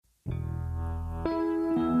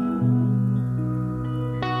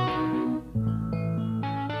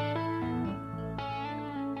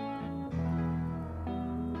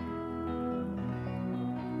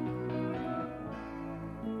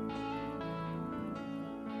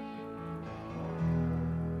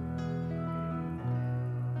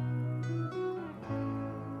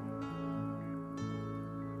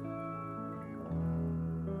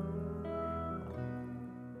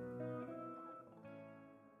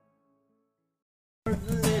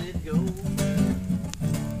go.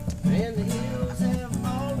 And the hills have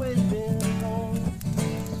always been home.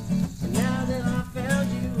 And now that I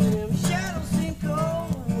found you, them shadows seem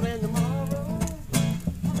cold. And tomorrow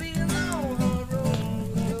will be a long, hard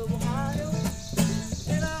road of Ohio.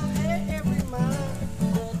 And I'll hate every mile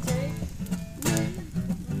that takes me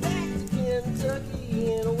back to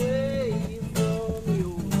Kentucky and away from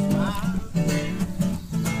your smile.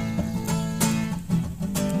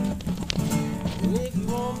 And if you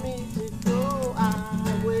want me to go,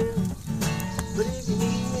 I will. But if you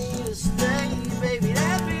need me to stay, baby,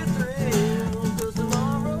 that'd be a thrill. 'Cause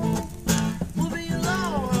tomorrow will be a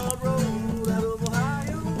long, hard road out of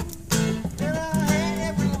Ohio. And I hate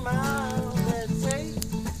every mile that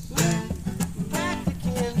takes me back to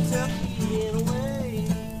Kentucky and away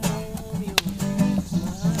from your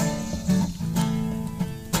smile.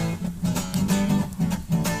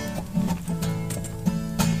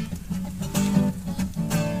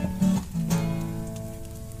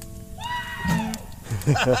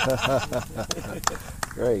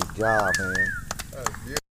 Great job, man.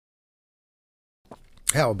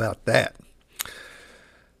 How about that?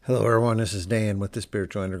 Hello, everyone. This is Dan with the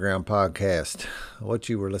Spiritual Underground Podcast. What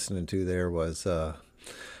you were listening to there was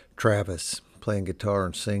Travis playing guitar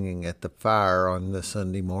and singing at the fire on the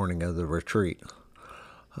Sunday morning of the retreat.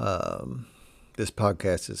 This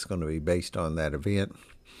podcast is going to be based on that event.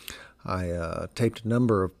 I taped a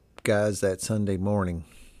number of guys that Sunday morning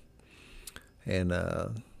and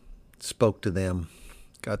spoke to them,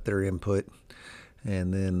 got their input,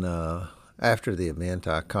 and then after the event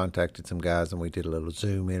I contacted some guys and we did a little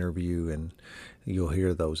Zoom interview, and you'll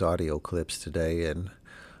hear those audio clips today, and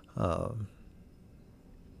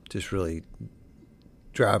just really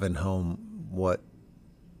driving home what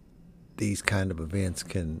these kind of events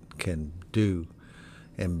can do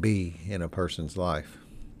and be in a person's life.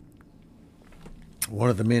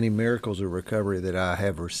 One of the many miracles of recovery that I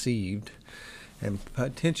have received, and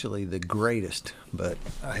potentially the greatest, but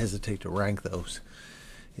I hesitate to rank those,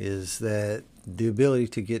 is that the ability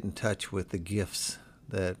to get in touch with the gifts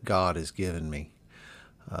that God has given me,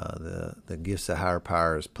 the gifts that higher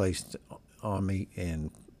power has placed on me,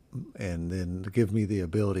 and then to give me the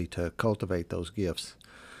ability to cultivate those gifts.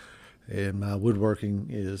 And my woodworking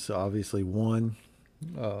is obviously one,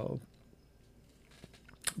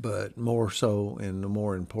 but more so, and the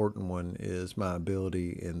more important one, is my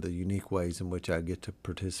ability in the unique ways in which I get to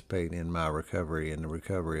participate in my recovery and the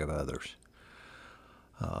recovery of others.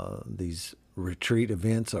 These retreat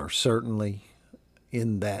events are certainly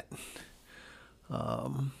in that,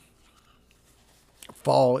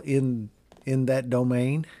 fall in that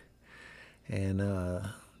domain, and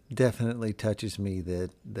definitely touches me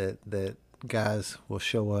that guys will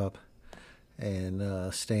show up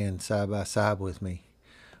and stand side by side with me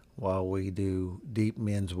while we do deep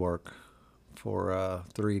men's work for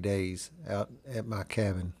 3 days out at my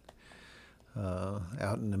cabin,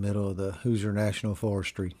 out in the middle of the Hoosier National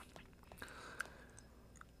Forestry.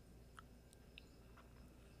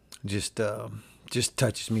 Just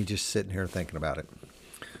touches me just sitting here thinking about it.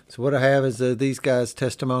 So what I have is these guys'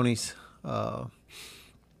 testimonies,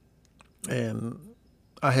 and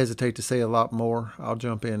I hesitate to say a lot more. I'll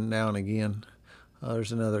jump in now and again.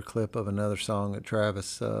 There's another clip of another song that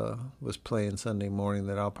Travis was playing Sunday morning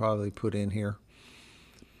that I'll probably put in here.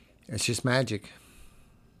 It's just magic.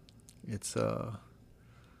 It's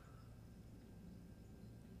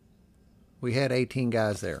we had 18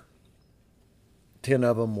 guys there. 10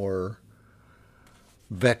 of them were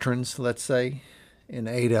veterans, let's say, and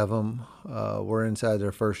 8 of them were inside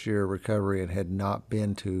their first year of recovery and had not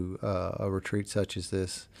been to a retreat such as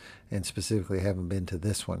this, and specifically haven't been to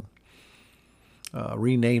this one.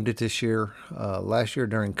 Renamed it this year. Last year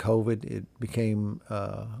during COVID, it became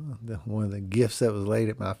one of the gifts that was laid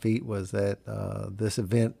at my feet was that this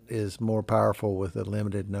event is more powerful with a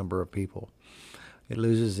limited number of people. It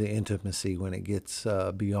loses the intimacy when it gets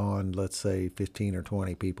beyond, let's say, 15 or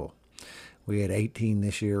 20 people. We had 18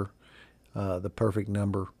 this year, the perfect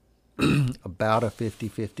number, about a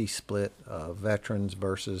 50-50 split of veterans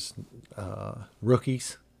versus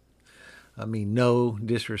rookies. I mean, no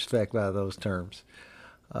disrespect by those terms,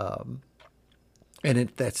 and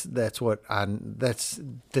that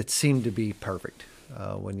seemed to be perfect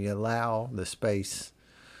when you allow the space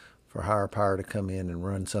for higher power to come in and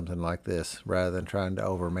run something like this rather than trying to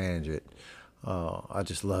overmanage it. I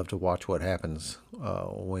just love to watch what happens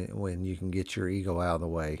when you can get your ego out of the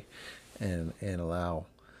way and allow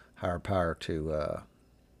higher power to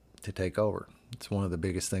take over. It's one of the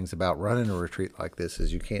biggest things about running a retreat like this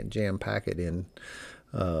is you can't jam pack it in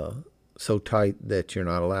so tight that you're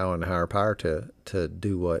not allowing higher power to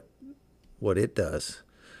do what it does.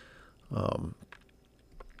 You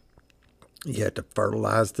have to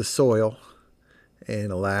fertilize the soil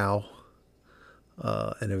and allow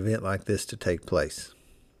an event like this to take place.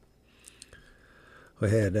 We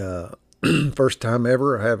had first time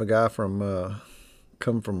ever I have a guy from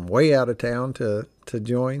come from way out of town to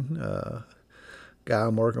join. Guy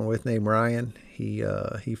I'm working with named Ryan. He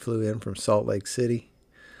flew in from Salt Lake City.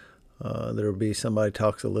 There will be somebody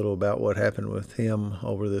talks a little about what happened with him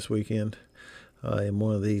over this weekend in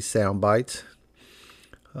one of these sound bites.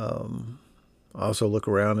 I also look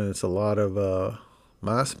around and it's a lot of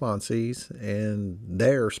my sponsees and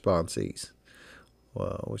their sponsees,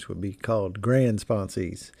 which would be called grand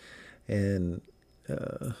sponsees. And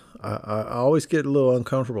I always get a little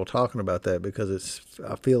uncomfortable talking about that because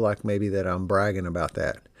I feel like maybe that I'm bragging about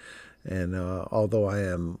that. And although I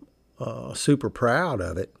am super proud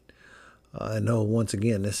of it, I know once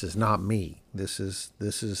again this is not me. This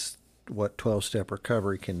is what 12-step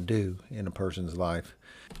recovery can do in a person's life,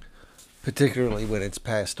 particularly when it's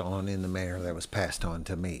passed on in the manner that was passed on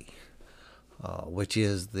to me, which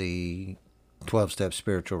is the 12-step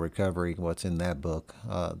spiritual recovery. What's in that book,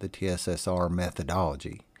 the TSSR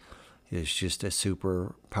methodology, is just a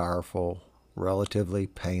super powerful, relatively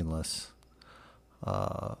painless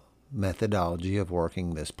methodology of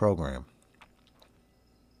working this program.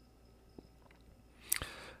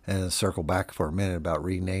 And circle back for a minute about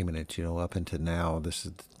renaming it. Up until now,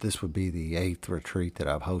 this would be the 8th retreat that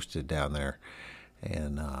I've hosted down there,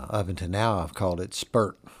 and up until now I've called it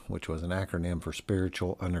SPURT, which was an acronym for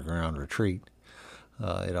Spiritual Underground Retreat.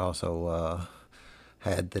 It also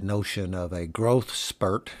had the notion of a growth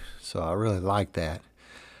spurt, so I really like that.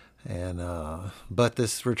 And but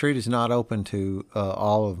this retreat is not open to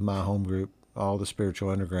all of my home group, all the Spiritual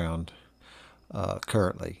Underground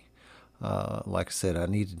currently. Like I said, I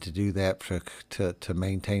needed to do that to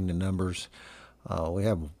maintain the numbers. We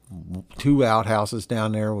have 2 outhouses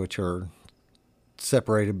down there, which are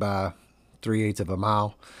separated by 3/8 of a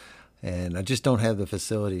mile, and I just don't have the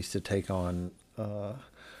facilities to take on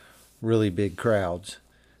really big crowds.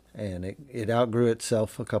 And it outgrew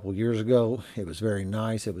itself a couple years ago. It was very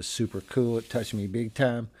nice. It was super cool. It touched me big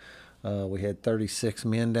time. We had 36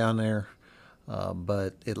 men down there.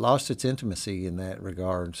 But it lost its intimacy in that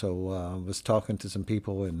regard. So I was talking to some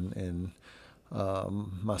people and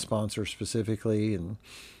my sponsor specifically, and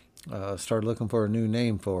started looking for a new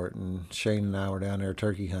name for it. And Shane and I were down there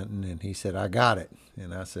turkey hunting, and he said, "I got it."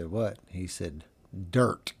 And I said, "What?" He said,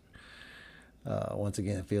 "DURT." Once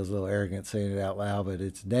again, it feels a little arrogant saying it out loud, but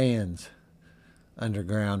it's Dan's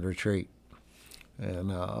Underground Retreat.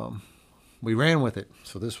 And we ran with it.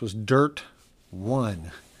 So this was DURT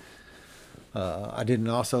 1.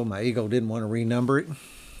 My ego didn't want to renumber it.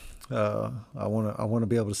 I want to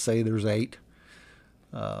be able to say there's 8.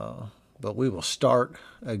 But we will start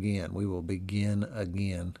again. We will begin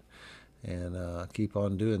again and keep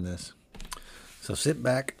on doing this. So sit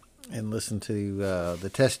back and listen to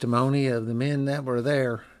the testimony of the men that were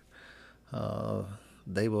there.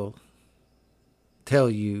 They will tell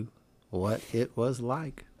you what it was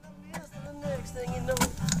like. The next thing you know,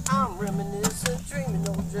 I'm reminiscing, dreaming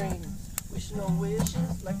no dreams. Wishing no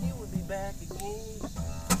wishes, like you would be back again.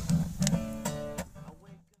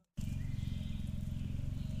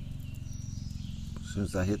 As soon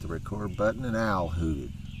as I hit the record button, an owl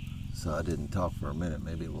hooted. So I didn't talk for a minute.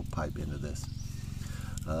 Maybe it will pipe into this.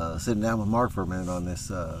 Sitting down with Mark for a minute on this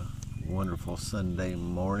wonderful Sunday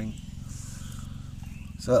morning.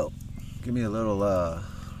 So, give me a little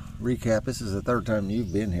recap. This is the 3rd time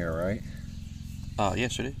you've been here, right?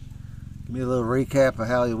 Yes, it is. Give me a little recap of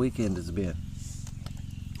how your weekend has been.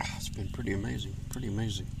 It's been pretty amazing. Pretty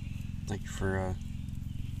amazing. Thank you for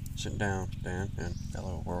sitting down, Dan, and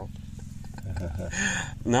hello, world.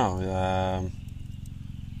 No,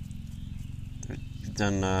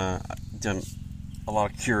 done a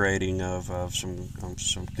lot of curating of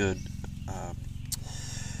some good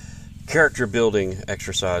character building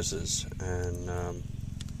exercises, and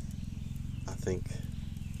I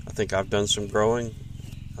think I've done some growing.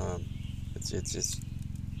 It's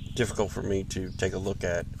difficult for me to take a look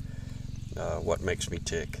at what makes me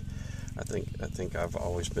tick. I think I've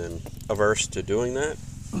always been averse to doing that,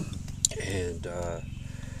 and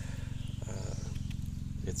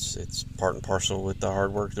it's part and parcel with the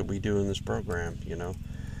hard work that we do in this program,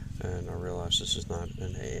 And I realize this is not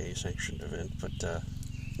an AA sanctioned event, but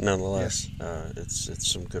nonetheless, yes.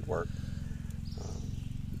 It's some good work.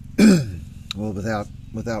 Well,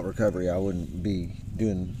 without recovery, I wouldn't be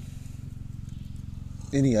doing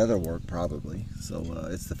any other work probably. So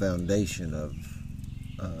it's the foundation of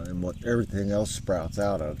and what everything else sprouts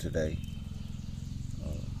out of today.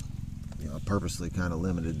 I purposely kind of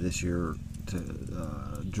limited this year to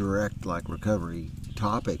direct like recovery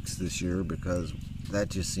topics this year, because that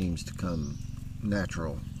just seems to come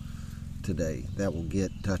natural today. That will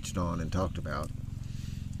get touched on and talked about,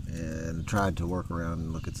 and tried to work around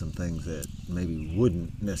and look at some things that maybe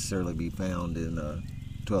wouldn't necessarily be found in a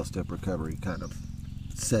 12-step recovery kind of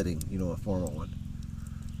setting, a formal one.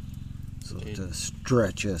 So to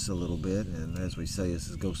stretch us a little bit, and as we say, this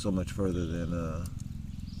goes so much further than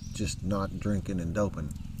just not drinking and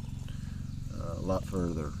doping. A lot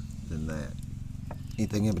further than that.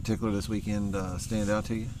 Anything in particular this weekend stand out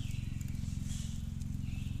to you?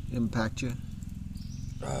 Impact you?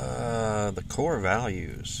 The core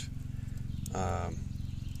values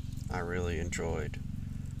I really enjoyed.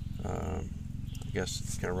 I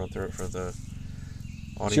guess can I run through it for the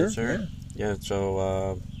audience Sure, there? Yeah,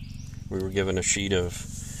 so we were given a sheet of,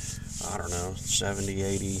 70,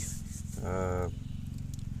 80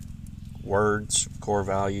 words, core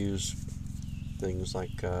values, things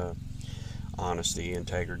like honesty,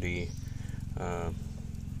 integrity,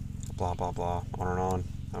 blah, blah, blah, on and on.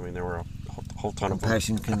 I mean, there were a whole ton of them.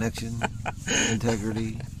 Compassion, connection,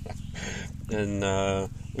 integrity. And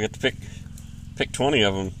we had to pick 20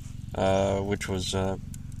 of them, which was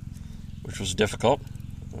difficult,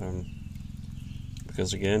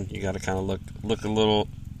 because again, you got to kind of look a little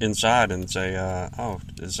inside and say,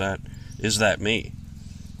 is that me,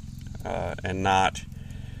 and not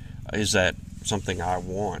is that something I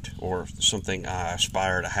want or something I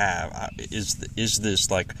aspire to have. Is this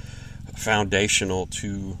like foundational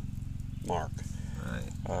to Mark?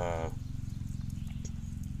 Right.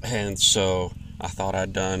 And so I thought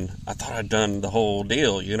I'd done the whole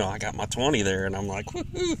deal. I got my 20 there, and I'm like,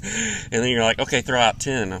 woohoo! And then you're like, okay, throw out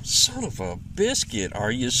 10. I'm, son of a biscuit,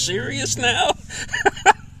 are you serious now?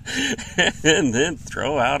 And then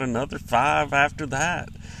throw out another 5 after that.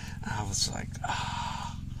 I was like,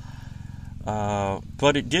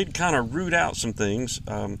 but it did kind of root out some things.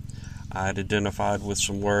 I had identified with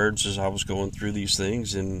some words as I was going through these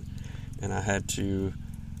things, and I had to.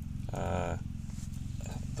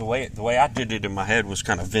 The way I did it in my head was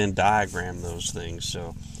kind of Venn diagram those things.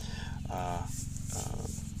 So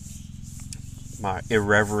my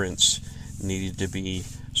irreverence needed to be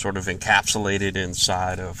sort of encapsulated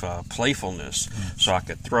inside of playfulness, so I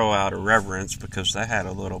could throw out irreverence because that had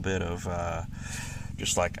a little bit of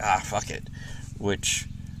just like, fuck it, which,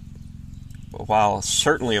 while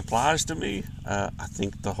certainly applies to me, I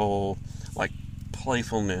think the whole like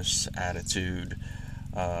playfulness attitude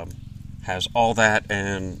has all that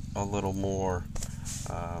and a little more.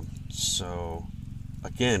 So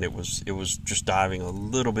again, it was just diving a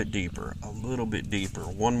little bit deeper,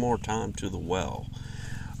 one more time to the well,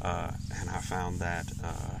 and I found that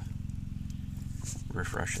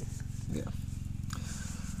refreshing. Yeah.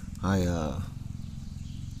 I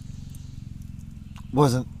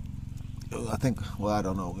wasn't. I think. Well, I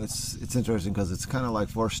don't know. It's interesting because it's kind of like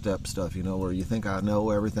 4-step stuff, where you think I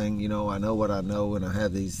know everything. I know what I know, and I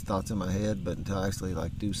have these thoughts in my head, but until I actually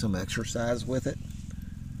like do some exercise with it,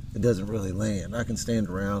 it doesn't really land. I can stand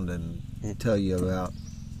around and tell you about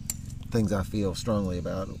things I feel strongly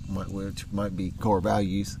about, which might be core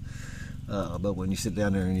values. But when you sit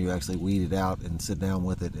down there and you actually weed it out and sit down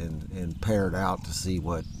with it and pair it out to see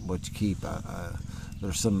what you keep,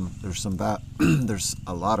 there's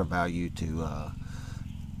a lot of value to.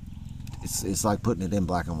 It's like putting it in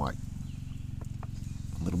black and white.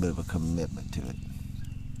 A little bit of a commitment to it.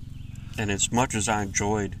 And as much as I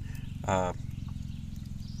enjoyed the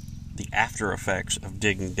after effects of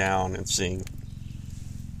digging down and seeing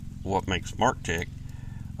what makes Mark tick,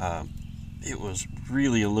 it was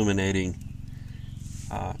really illuminating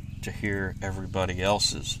to hear everybody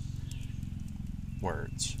else's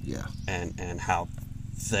words. Yeah. And how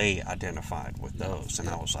they identified with those. And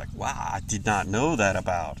I was like, wow, I did not know that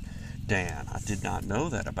about Dan. I did not know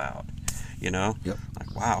that about, Yep.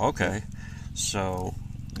 Like, wow, okay. So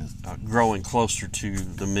growing closer to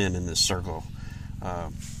the men in this circle.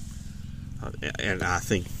 And I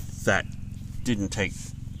think that didn't take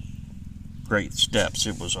great steps.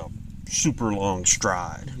 It was a super long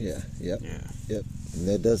stride. Yeah. Yep. Yeah. Yep. And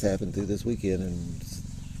that does happen through this weekend. And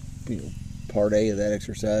part A of that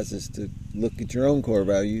exercise is to look at your own core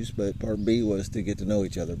values, but part B was to get to know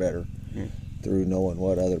each other better through knowing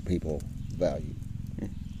what other people value.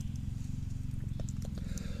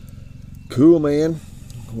 Cool, man.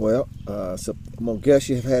 Well, so I'm gonna guess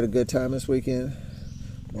you've had a good time this weekend.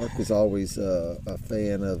 Mark is always a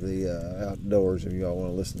fan of the outdoors. If y'all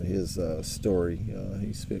want to listen to his story,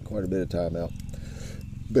 he spent quite a bit of time out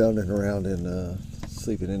bounding around and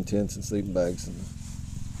sleeping in tents and sleeping bags, and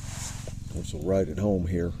also right at home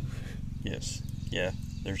here Yes. Yeah.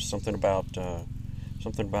 There's something about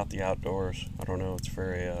the outdoors. I don't know. It's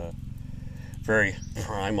very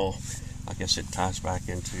primal. I guess it ties back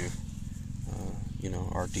into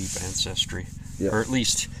our deep ancestry, Yep. or at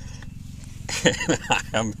least I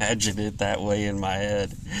imagine it that way in my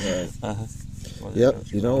head. Right. Yep.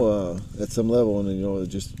 At some level, and it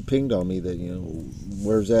just pinged on me that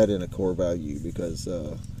where's that in a core value, because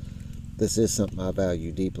this is something I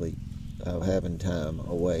value deeply, of having time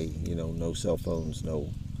away. No cell phones, no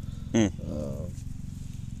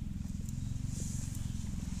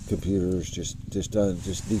computers, just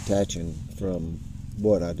detaching from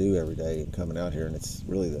what I do every day and coming out here. And it's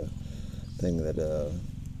really the thing that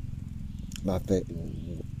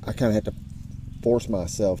I kind of have to force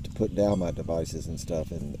myself to put down my devices and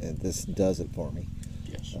stuff, and this does it for me.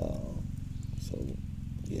 Yes. So,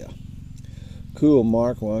 yeah. Cool,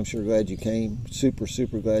 Mark. Well, I'm sure glad you came. Super,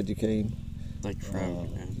 super glad you came. Thank you for having me,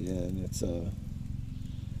 man. Yeah, and it's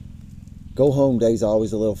go home day's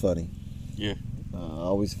always a little funny. Yeah. I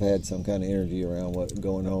always have had some kind of energy around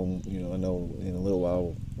going home. I know in a little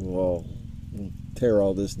while we'll all tear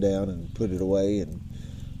all this down and put it away, and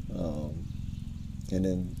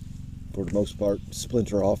then for the most part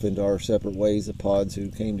splinter off into our separate ways of pods who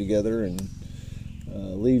came together and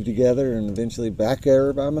leave together, and eventually back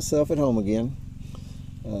there by myself at home again.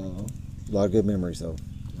 A lot of good memories though,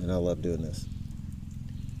 and I love doing this.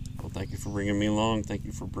 Well, thank you for bringing me along. Thank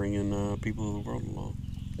you for bringing people of the world along.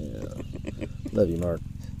 Yeah. Love you, Mark.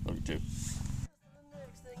 Love you too. The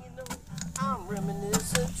next thing you know, I'm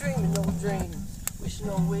reminiscing, dreaming no dreams, wishing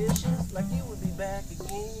no wishes, like you would be back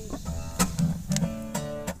again.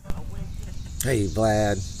 Hey,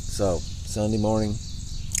 Vlad. So, Sunday morning.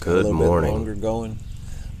 Good a little morning. bit longer going.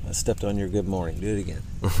 I stepped on your good morning. Do it again.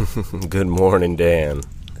 Good morning, Dan.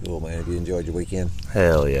 Cool, man. Have you enjoyed your weekend?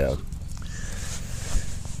 Hell yeah.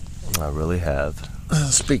 I really have.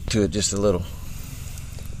 Speak to it just a little.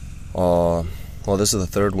 Well, this is the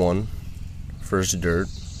third one. First DURT.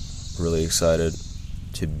 Really excited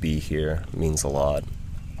to be here. It means a lot.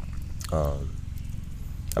 I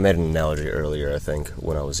made an analogy earlier, I think,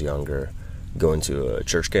 when I was younger, going to a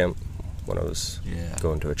church camp. When I was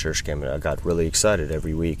going to a church camp, and I got really excited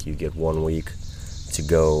every week. You get 1 week to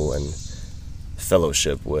go and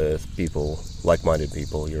fellowship with people, like-minded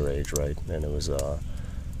people your age, right? And it was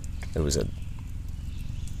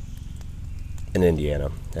in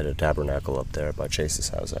Indiana, at a tabernacle up there by Chase's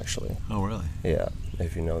house, actually. Oh, really? Yeah,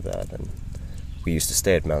 if you know that. And we used to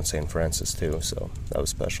stay at Mount St. Francis too, so that was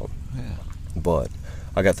special. Yeah. But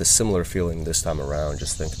I got this similar feeling this time around,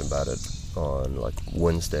 just thinking about it on like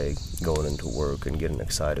Wednesday, going into work and getting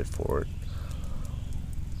excited for it.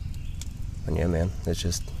 And yeah, man, it's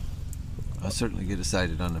just, I certainly get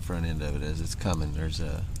excited on the front end of it as it's coming. There's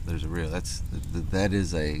a real, that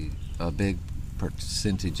is a big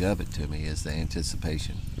percentage of it to me, is the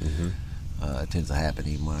anticipation. It tends to happen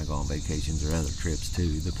even when I go on vacations or other trips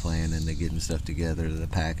too. The planning, the getting stuff together, the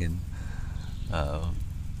packing.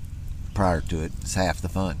 Prior to it, it's half the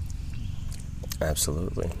fun.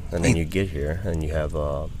 absolutely. And then you get here and you have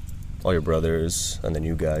all your brothers and then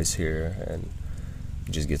you guys here, and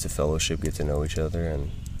you just get to fellowship, get to know each other,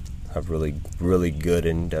 and have really, really good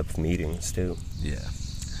in-depth meetings too. Yeah.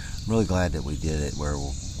 I'm really glad that we did it where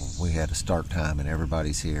we had a start time and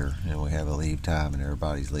everybody's here, and we have a leave time and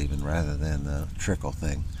everybody's leaving, rather than the trickle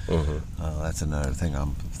thing. That's another thing I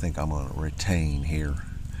think I'm going to retain here,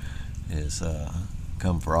 is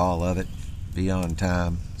come for all of it, be on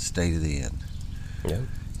time, stay to the end. Yeah.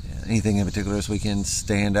 Anything in particular this weekend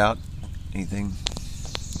stand out? Anything?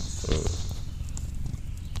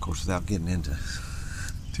 Of course, without getting into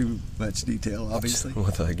too much detail, obviously.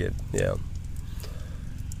 What I get, yeah.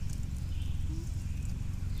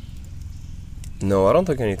 No, I don't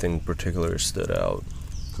think anything particular stood out.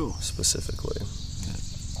 Cool. Specifically.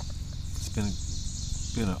 It's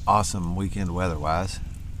been an awesome weekend weather-wise.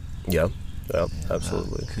 Yeah,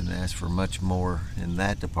 absolutely. Couldn't ask for much more in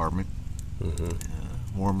that department.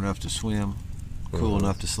 Warm enough to swim, cool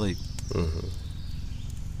enough to sleep.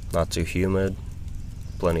 Not too humid,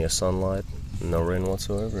 plenty of sunlight, no rain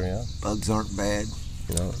whatsoever, yeah. Bugs aren't bad.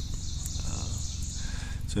 No.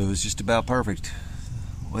 So it was just about perfect.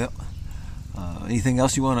 Well, anything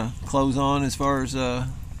else you want to close on as far as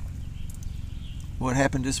what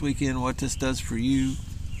happened this weekend, what this does for you,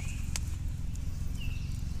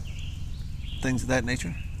 things of that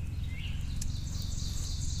nature?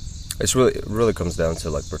 It really comes down to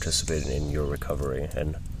like participating in your recovery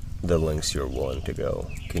and the lengths you're willing to go.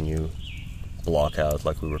 Can you block out,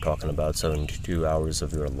 like we were talking about, 72 hours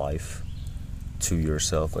of your life to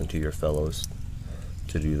yourself and to your fellows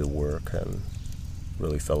to do the work and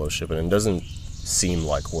really fellowship, and it doesn't seem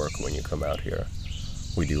like work when you come out here.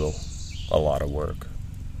 We do a lot of work,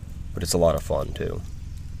 but it's a lot of fun too.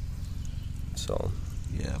 So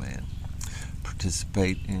Yeah, man.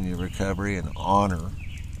 Participate in your recovery and honor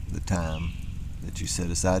the time that you set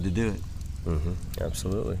aside to do it.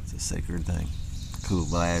 Absolutely. It's a sacred thing. Cool,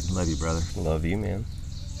 lad. Love you, brother. Love you, man.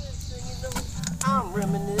 I'm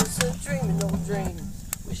reminiscing, dreaming no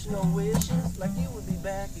dreams, wishing no wishes like you would be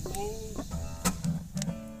back again.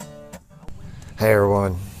 Hey,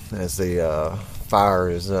 everyone. As the fire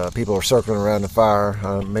is, people are circling around the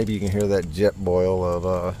fire. Maybe you can hear that jet boil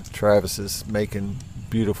of Travis's making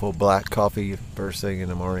beautiful black coffee first thing in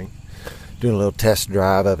the morning. Doing a little test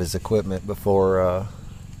drive of his equipment before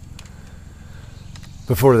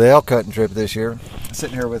the elk hunting trip this year.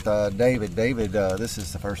 Sitting here with David. David, this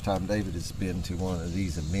is the first time David has been to one of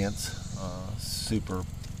these events. Super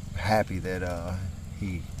happy that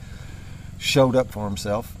he showed up for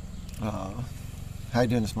himself. How you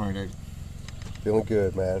doing this morning, David? Feeling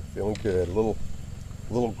good, man. Feeling good. A little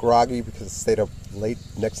groggy because I stayed up late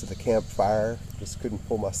next to the campfire. Just couldn't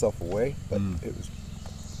pull myself away, but it was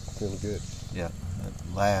feeling good. Yeah.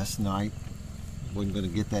 Last night, wasn't going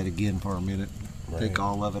to get that again for a minute. Right. Take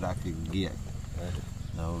all of it I could get. Right.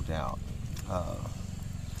 No doubt.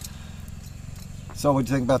 So what'd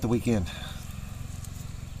you think about the weekend?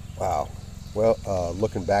 Wow. Well,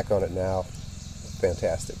 looking back on it now,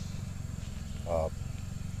 fantastic.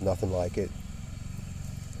 Nothing like it.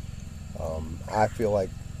 I feel like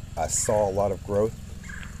I saw a lot of growth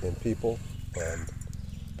in people, and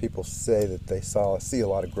people say that they see a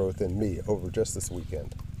lot of growth in me over just this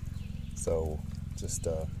weekend. So, just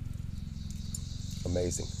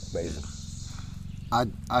amazing.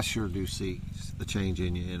 I sure do see the change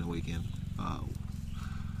in you in a weekend.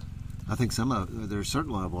 I think there's a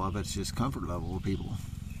certain level of it's just comfort level with people.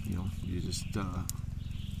 You know, you just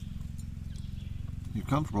you're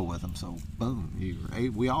comfortable with them, so boom,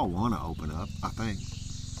 we all want to open up. I think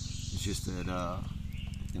it's just that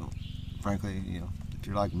frankly, if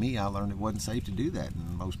you're like me, I learned it wasn't safe to do that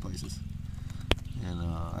in most places, and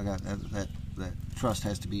I got that trust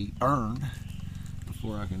has to be earned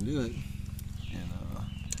before I can do it. And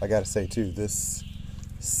I got to say too, this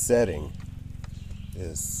setting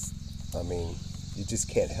is, you just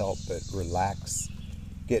can't help but relax,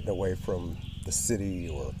 getting away from the city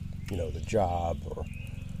or the job or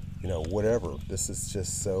whatever. This is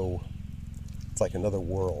just it's like another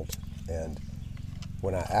world. And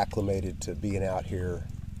when I acclimated to being out here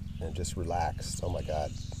and just relaxed, oh my God,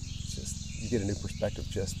 you get a new perspective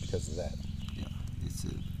just because of that. yeah,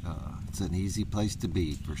 it's an easy place to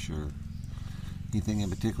be for sure. Anything in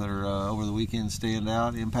particular over the weekend stand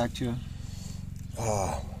out, impact you?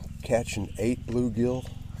 Catching 8 bluegill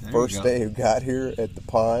There first you go. day we got here at the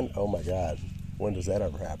pond. Oh my God, when does that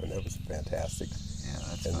ever happen? That was fantastic. Yeah,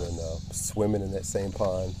 that's And fun. then swimming in that same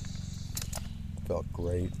pond felt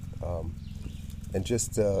great. And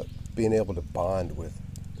just being able to bond with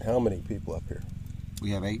how many people up here?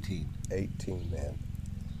 We have 18. 18, man.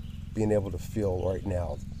 Being able to feel right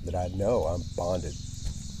now that I know I'm bonded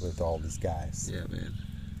with all these guys. Yeah, man.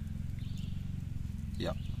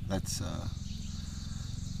 Yep, that's a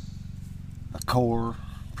core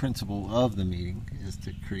principle of the meeting is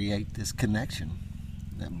to create this connection,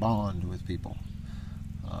 that bond with people.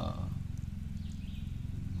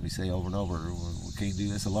 We say over and over, we can't do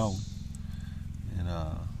this alone. And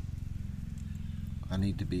I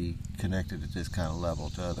need to be connected at this kind of level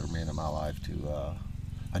to other men in my life.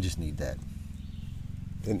 I just need that.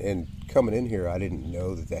 And coming in here, I didn't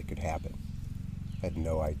know that could happen. I had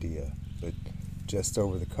no idea. But just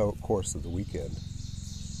over the course of the weekend,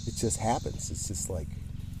 it just happens. It's just like,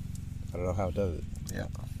 I don't know how it does it. Yeah,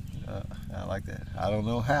 I like that. I don't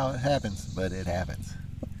know how it happens, but it happens.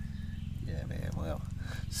 Yeah, man. Well,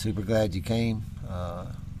 super glad you came.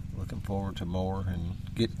 Looking forward to more and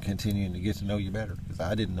continuing to get to know you better, because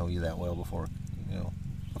I didn't know you that well before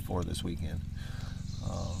this weekend.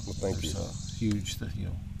 Thank you. Huge,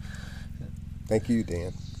 Thank you,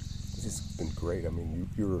 Dan. This has been great.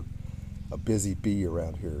 You're a busy bee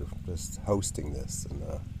around here just hosting this, and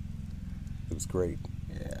it was great.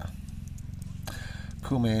 Yeah.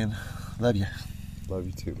 Cool, man. Love you. Love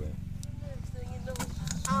you too, man. Next thing you know,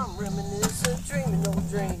 I'm reminiscing, dreaming no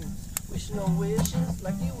dreams, wishing no wishes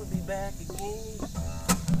like you would be back again.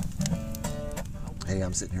 Hey,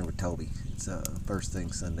 I'm sitting here with Toby. It's first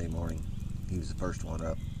thing Sunday morning. He was the first one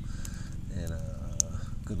up, and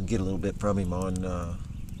gonna get a little bit from him on.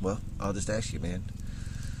 Well, I'll just ask you, man.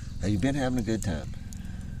 Have you been having a good time?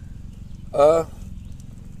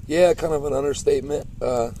 Yeah, kind of an understatement.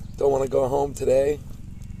 Don't want to go home today.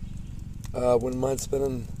 Wouldn't mind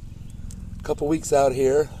spending a couple weeks out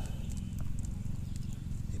here.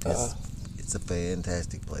 It's a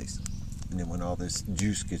fantastic place. And then when all this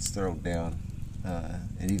juice gets thrown down,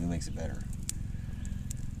 it even makes it better.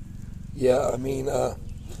 Yeah, I mean, I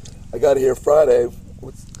got here Friday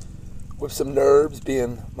with some nerves,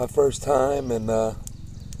 being my first time, and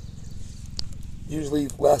usually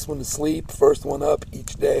last one to sleep, first one up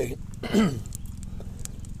each day.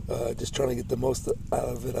 Just trying to get the most out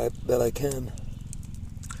of it that I can.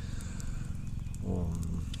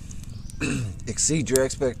 Exceed your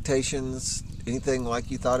expectations? Anything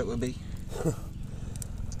like you thought it would be?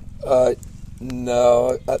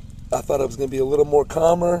 No, I thought it was going to be a little more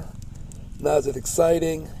calmer, not as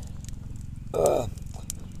exciting, more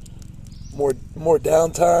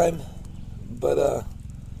downtime, but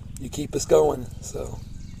you keep us going, so.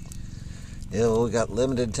 Yeah, well, we got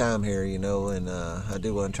limited time here, you know, and I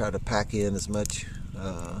do want to try to pack in as much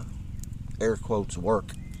air quotes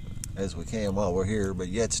work as we can while we're here, but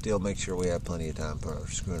yet still make sure we have plenty of time for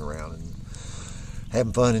screwing around and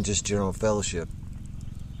having fun and just general fellowship.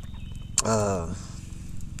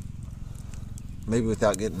 Maybe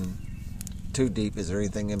without getting too deep, is there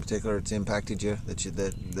anything in particular that's impacted you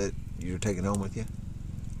that you're taking home with you?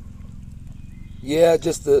 Yeah,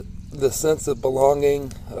 just the sense of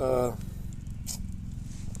belonging,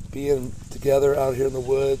 being together out here in the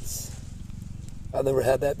woods. I've never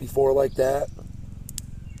had that before like that.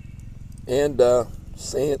 And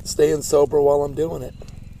staying sober while I'm doing it.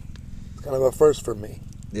 It's kind of a first for me.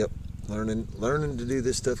 Yep. Learning to do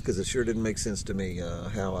this stuff, because it sure didn't make sense to me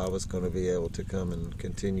how I was going to be able to come and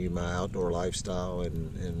continue my outdoor lifestyle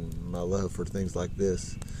and my love for things like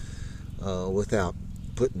this without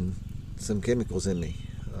putting some chemicals in me.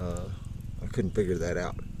 I couldn't figure that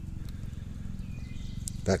out.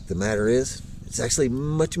 Fact of the matter is, it's actually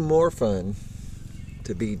much more fun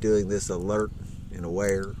to be doing this alert and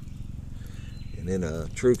aware and in a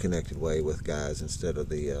true connected way with guys instead of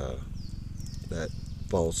the that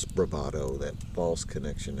false bravado, that false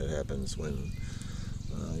connection that happens when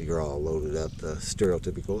you're all loaded up, the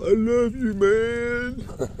stereotypical "I love you, man."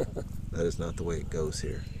 That is not the way it goes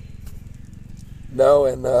here. No,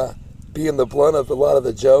 and being the blunt of a lot of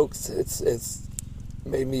the jokes, it's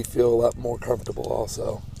made me feel a lot more comfortable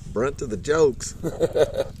also. Brunt of the jokes.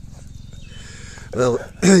 Well,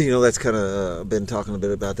 you know, that's kind of been talking a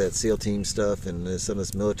bit about that SEAL team stuff and some of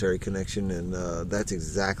this military connection, and that's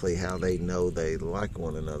exactly how they know they like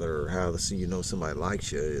one another, or how you know somebody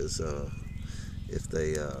likes you is if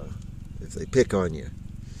they pick on you.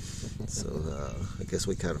 So I guess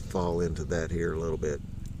we kind of fall into that here a little bit.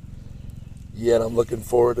 Yeah, and I'm looking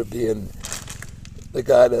forward to being the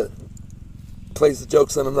guy that plays the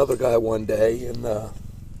jokes on another guy one day, and I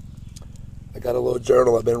got a little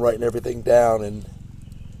journal. I've been writing everything down, and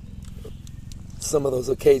some of those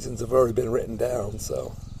occasions have already been written down.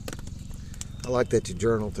 So I like that you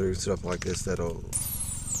journal through stuff like this.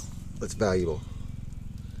 That's valuable.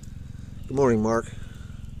 Good morning, Mark.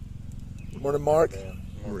 Good morning, Mark.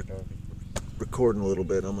 We're recording a little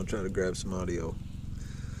bit. I'm gonna try to grab some audio.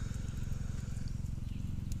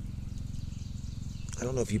 I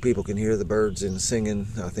don't know if you people can hear the birds and singing.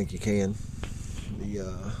 I think you can.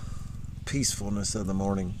 The peacefulness of the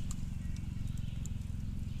morning.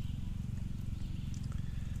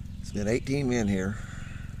 It's been 18 men here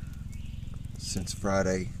since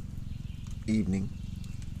Friday evening.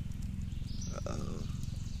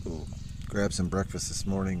 We'll grab some breakfast this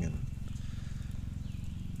morning and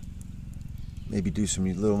maybe do some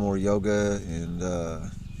little more yoga and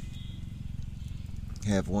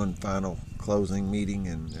have one final closing meeting,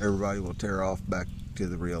 and everybody will tear off back to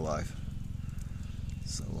the real life.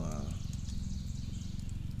 So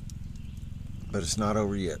but it's not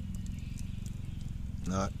over yet.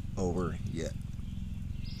 Not over yet.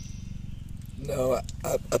 No,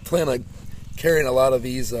 I plan on carrying a lot of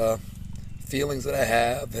these feelings that I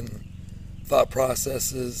have and thought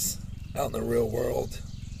processes out in the real world,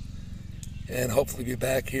 and hopefully be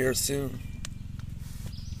back here soon.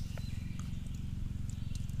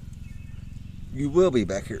 You will be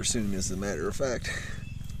back here soon, as a matter of fact.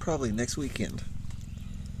 Probably next weekend.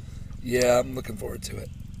 Yeah, I'm looking forward to it.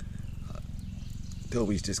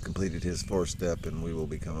 Toby's just completed his 4th step, and we will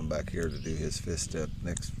be coming back here to do his 5th step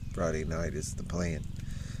next Friday night is the plan.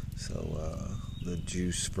 So the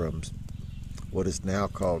juice from what is now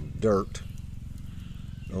called DURT,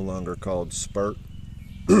 no longer called Spurt.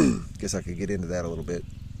 Guess I could get into that a little bit.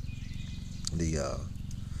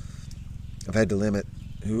 I've had to limit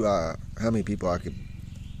how many people I could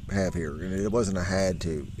have here, and it wasn't a had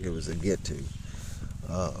to, it was a get to.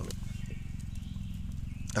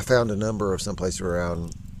 I found a number of someplace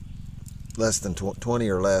around less than 20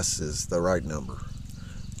 or less is the right number.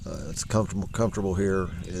 It's comfortable here.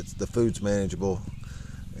 It's the food's manageable,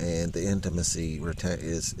 and the intimacy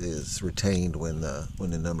is retained when the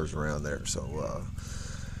number's around there. So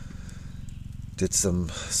did some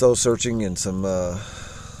soul searching and some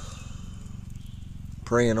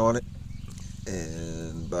praying on it,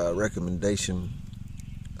 and by recommendation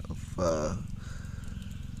of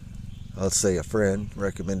let's say a friend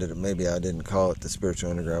recommended it. Maybe I didn't call it the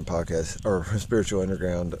Spiritual Underground podcast or Spiritual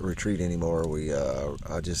Underground Retreat anymore.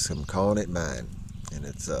 I just am calling it mine, and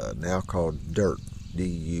it's now called DURT,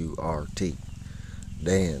 DURT,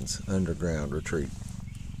 Dan's Underground Retreat.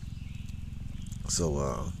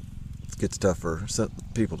 So it's good stuff for some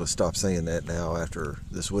people to stop saying that now. After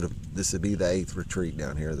this would be the 8th retreat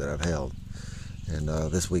down here that I've held, and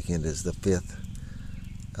this weekend is the 5th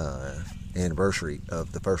anniversary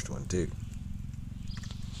of the first one too.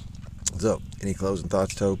 So, any closing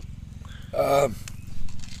thoughts, Tobe?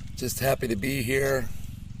 Just happy to be here.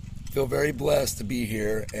 Feel very blessed to be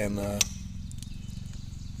here, and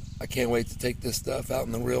I can't wait to take this stuff out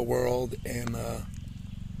in the real world, and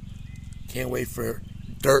can't wait for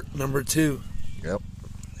DURT number 2. Yep,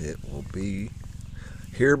 it will be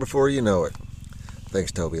here before you know it.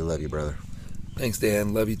 Thanks, Toby. I love you, brother. Thanks,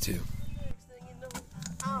 Dan. Love you too. Next thing you know,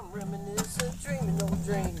 I'm reminiscing, dreaming no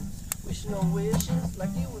dreams, wishing no wishes like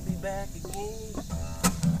you would be back again.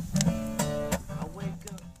 I wake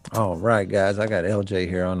up. All right, guys, I got LJ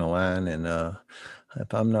here on the line, and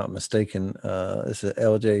if I'm not mistaken, this is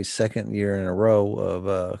LJ's second year in a row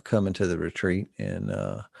of coming to the retreat, and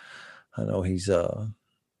I know he's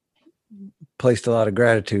placed a lot of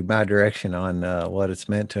gratitude my direction on what it's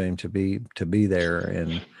meant to him to be there,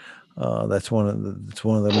 and that's one of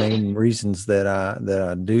the main reasons that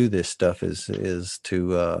I do this stuff is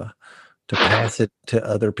to pass it to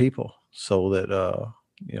other people, so that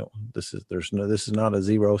this is not a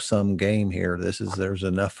zero-sum game here. There's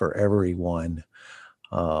enough for everyone.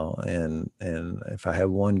 And if I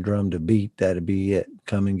have one drum to beat, that'd be it.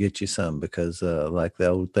 Come and get you some, because like the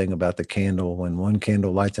old thing about the candle, when one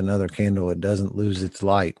candle lights another candle, it doesn't lose its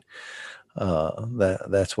light.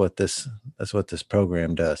 That's what this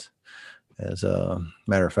program does. As a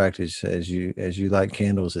matter of fact, as you light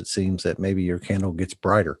candles, it seems that maybe your candle gets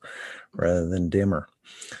brighter rather than dimmer.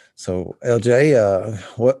 So LJ,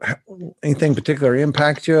 anything particular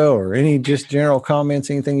impact you, or any just general comments,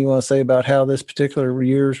 anything you want to say about how this particular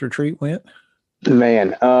year's retreat went?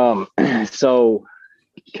 Man, so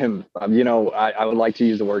I would like to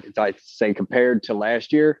use the word, I say, compared to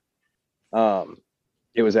last year,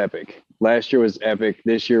 it was epic. Last year was epic.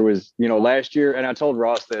 This year was, last year, and I told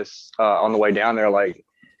Ross this on the way down there,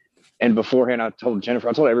 and beforehand I told Jennifer,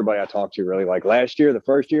 I told everybody I talked to, really, last year, the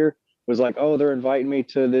first year was oh, they're inviting me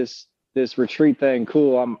to this retreat thing.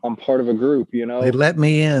 Cool. I'm part of a group, They let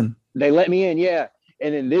me in. Yeah.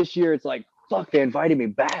 And then this year it's fuck, they invited me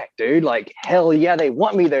back, dude. Hell yeah, they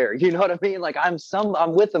want me there. You know what I mean?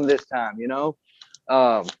 I'm with them this time,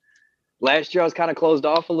 Last year I was kind of closed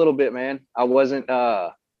off a little bit, man. I wasn't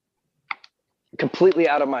completely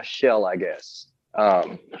out of my shell, I guess.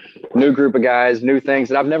 New group of guys, new things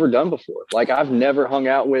that I've never done before. I've never hung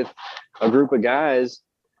out with a group of guys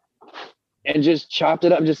and just chopped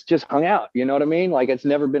it up, just hung out. You know what I mean? It's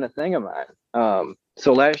never been a thing of mine.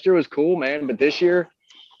 So last year was cool, man. But this year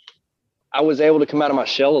I was able to come out of my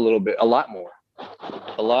shell a lot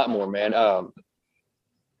more, man.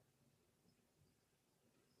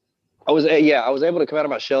 I was able to come out of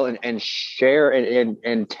my shell and share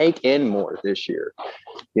and take in more this year.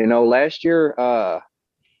 Last year, I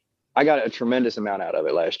got a tremendous amount out of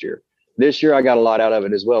it last year. This year, I got a lot out of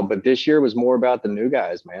it as well. But this year was more about the new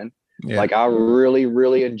guys, man. Yeah. I really,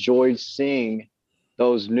 really enjoyed seeing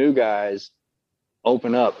those new guys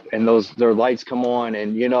open up and their lights come on.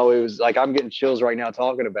 And, it was I'm getting chills right now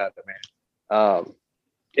talking about it, man.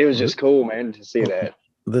 It was just cool, man, to see that.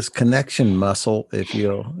 This connection muscle, if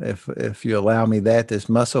you allow me this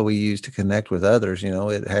muscle we use to connect with others,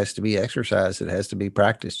 it has to be exercised. It has to be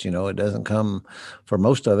practiced. It doesn't come, for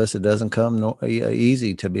most of us, it doesn't come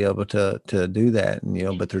easy to be able to do that.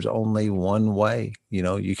 And, but there's only one way.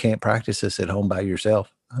 You can't practice this at home by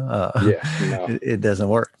yourself. It doesn't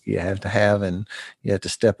work. You have to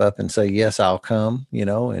step up and say, yes, I'll come,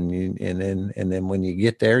 and then when you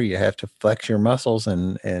get there, you have to flex your muscles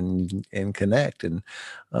and connect. And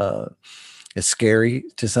it's scary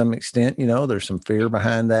to some extent, there's some fear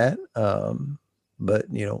behind that. But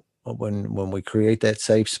when we create that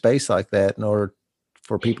safe space like that, in order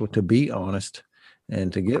for people to be honest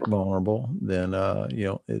and to get vulnerable, then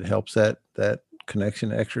it helps that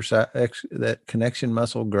connection exercise, that connection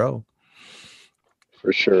muscle grow.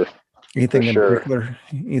 For sure. Anything in sure. particular?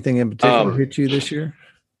 Anything in particular hit you this year?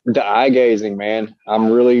 The eye gazing, man.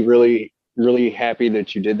 I'm really, really, really happy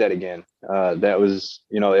that you did that again. That was,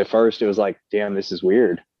 at first it was like, damn, this is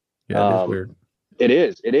weird. Yeah, it is weird.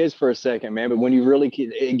 It is for a second, man. But when you really,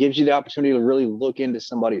 it gives you the opportunity to really look into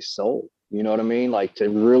somebody's soul. You know what I mean? Like to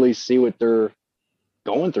really see what they're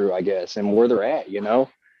going through, I guess, and where they're at,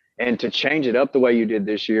 and to change it up the way you did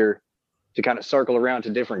this year, to kind of circle around to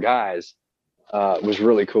different guys, was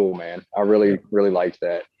really cool, man. I really, really liked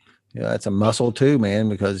that. Yeah, that's a muscle too, man,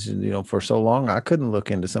 because, for so long I couldn't look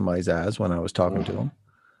into somebody's eyes when I was talking to them.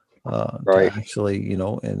 Right. To actually,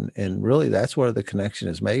 and really that's where the connection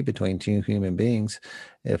is made between two human beings.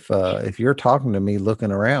 If you're talking to me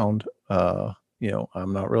looking around, I'm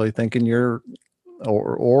not really thinking you're,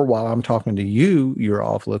 or while I'm talking to you, you're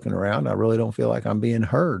off looking around. I really don't feel like I'm being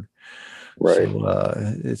heard. Right. So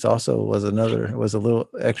it's also was a little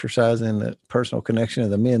exercise in the personal connection of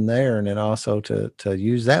the men there, and then also to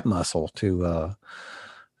use that muscle to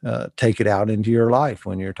take it out into your life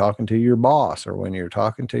when you're talking to your boss, or when you're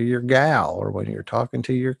talking to your gal, or when you're talking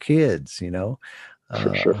to your kids.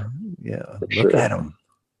 For sure. Yeah, For look sure. at them.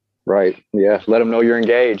 Right. Yeah. Let them know you're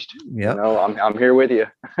engaged. Yeah. I'm here with you.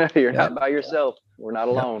 You're not by yourself. We're not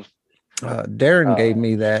alone. Darren gave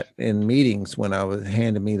me that in meetings when I was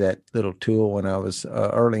handed me that little tool when I was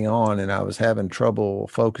early on, and I was having trouble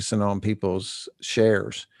focusing on people's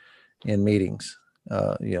shares in meetings.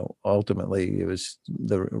 Ultimately it was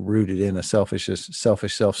rooted in a selfish,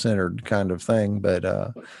 self-centered kind of thing.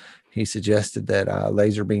 But he suggested that I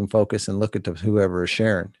laser beam focus and look at whoever is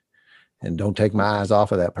sharing, and don't take my eyes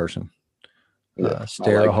off of that person.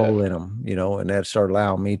 Stare a hole in them, and that started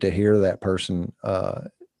allowing me to hear that person,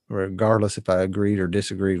 regardless if I agreed or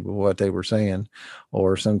disagreed with what they were saying.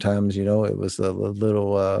 Or sometimes, it was a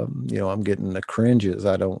little, I'm getting the cringes.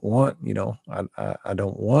 I don't want, I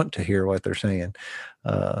don't want to hear what they're saying.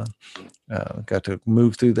 Got to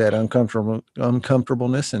move through that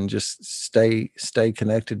uncomfortableness and just stay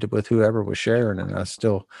connected with whoever was sharing. And I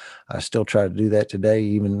still try to do that today.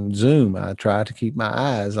 Even Zoom, I try to keep my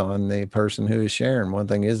eyes on the person who is sharing. One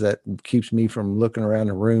thing is that keeps me from looking around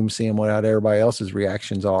the room, seeing what everybody else's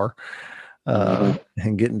reactions are, and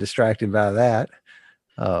getting distracted by that.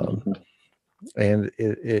 And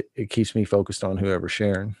it keeps me focused on whoever's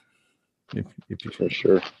sharing. For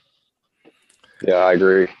sure. Yeah, I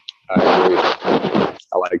agree. I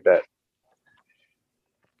like that.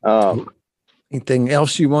 Anything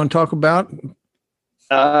else you want to talk about?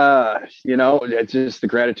 It's just the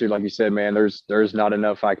gratitude, like you said, man. There's not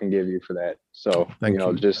enough I can give you for that. So, Thank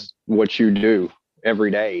you. Just what you do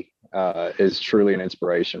every day is truly an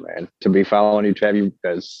inspiration, man. To be following you, to have you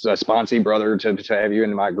as a sponsee brother, to have you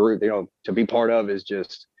in my group, to be part of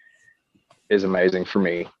is amazing for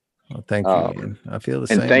me. Well, thank you, man. I feel the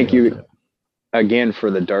same. And thank you again for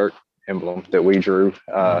the DURT emblem that we drew,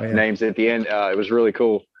 names at the end. It was really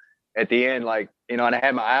cool at the end, and I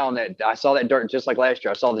had my eye on that. I saw that DURT just like last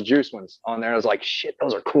year. I saw the juice ones on there. I was like, shit,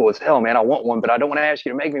 those are cool as hell, man. I want one, but I don't want to ask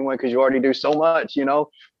you to make me one because you already do so much,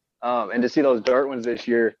 and to see those DURT ones this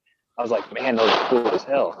year, I was like, man, those are cool as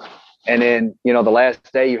hell. And then, the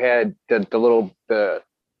last day you had the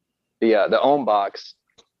ohm box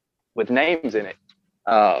with names in it.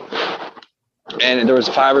 And there was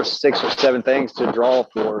 5 or 6 or 7 things to draw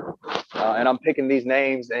for. And I'm picking these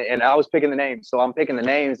names, and I was picking the names. So I'm picking the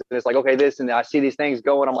names, and it's like, okay, this, and I see these things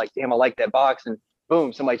go, and I'm like, damn, I like that box. And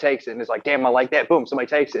boom, somebody takes it. And it's like, damn, I like that. Boom, somebody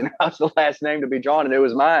takes it. And I was the last name to be drawn, and it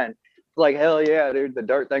was mine. Like, hell yeah, dude, the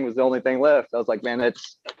DURT thing was the only thing left. I was like, man,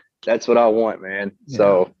 that's what I want, man. Yeah.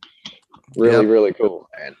 So really cool,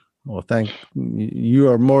 man. Well, you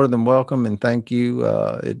are more than welcome, and thank you.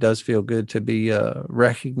 It does feel good to be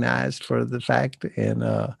recognized for the fact, and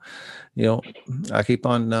I keep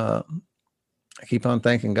on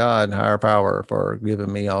thanking God and higher power for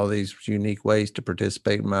giving me all these unique ways to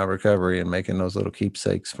participate in my recovery, and making those little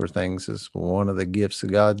keepsakes for things is one of the gifts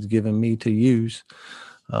that God's given me to use.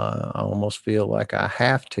 I almost feel like I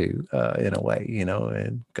have to, in a way,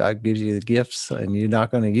 and God gives you the gifts and you're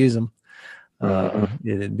not going to use them.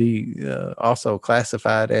 It'd be also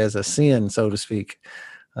classified as a sin, so to speak.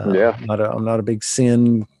 I'm not a big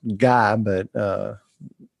sin guy, but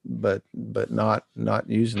not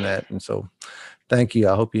using that. And so thank you.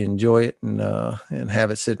 I hope you enjoy it and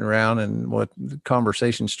have it sitting around. And what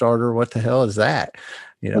conversation starter, what the hell is that?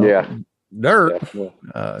 DURT. Well,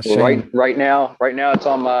 right now it's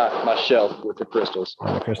on my shelf with the crystals.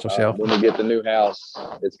 On the crystal shelf. When we get the new house,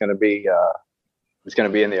 it's going to be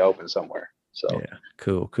in the open somewhere. So yeah,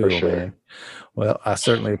 cool, sure. Man. Well, I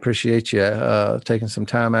certainly appreciate you taking some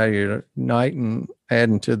time out of your night and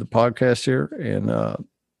adding to the podcast here. And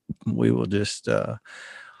just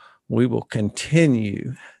we will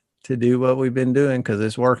continue to do what we've been doing because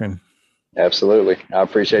it's working. Absolutely. I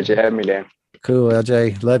appreciate you having me, Dan. Cool,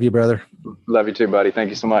 LJ. Love you, brother. Love you too, buddy. Thank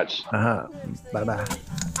you so much. Bye-bye.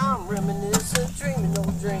 I'm reminiscing, dreaming no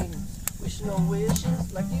dreams, wishing no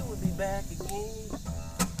wishes, like you would be back again.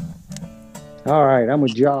 All right, I'm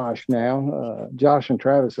with Josh now. Josh and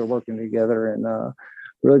Travis are working together, and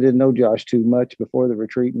really didn't know Josh too much before the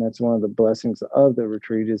retreat, and that's one of the blessings of the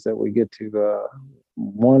retreat is that we get to.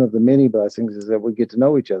 One of the many blessings is that we get to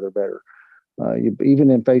know each other better.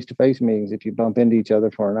 Even in face-to-face meetings, if you bump into each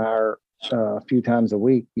other for an hour a few times a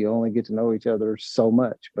week, you only get to know each other so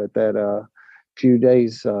much. But that few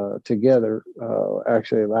days together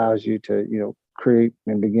actually allows you to create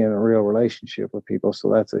and begin a real relationship with people.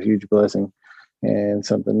 So that's a huge blessing. And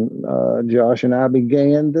something Josh and I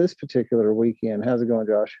began this particular weekend. How's it going,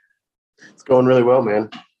 Josh? It's going really well, man.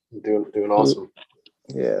 Doing awesome.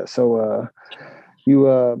 Yeah. So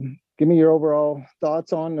you give me your overall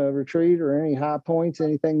thoughts on the retreat or any high points,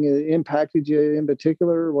 anything that impacted you in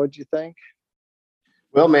particular. What'd you think?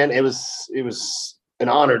 Well, man, it was an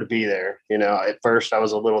honor to be there. At first I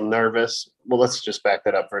was a little nervous. Well, let's just back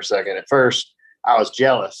that up for a second. At first, I was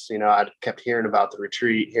jealous. I kept hearing about the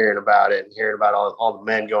retreat, hearing about it, and hearing about all the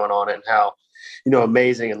men going on it and how,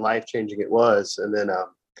 amazing and life-changing it was. And then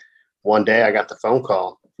one day I got the phone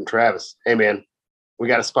call from Travis. Hey, man, we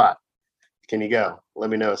got a spot. Can you go? Let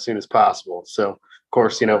me know as soon as possible. So, of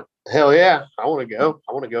course, hell yeah, I want to go.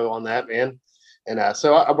 I want to go on that, man. And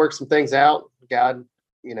so I worked some things out. God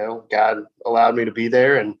allowed me to be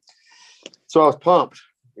there. And so I was pumped.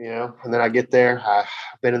 And then I get there. I've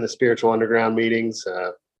been in the spiritual underground meetings,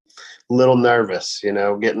 a little nervous,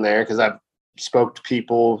 getting there because I've spoke to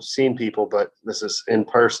people, seen people, but this is in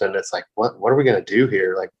person. It's like, what are we going to do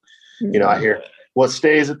here? Like, I hear what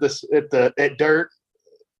stays at DURT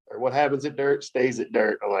or what happens at DURT stays at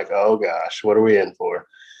DURT. I'm like, oh gosh, what are we in for?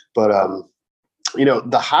 But,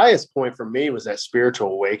 the highest point for me was that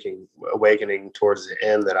spiritual awakening towards the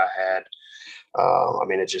end that I had.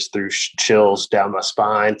 It just threw chills down my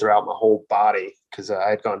spine, throughout my whole body, because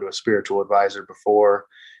I had gone to a spiritual advisor before,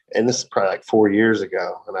 and this is probably like 4 years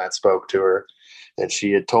ago, and I had spoke to her, and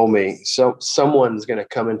she had told me, so someone's going to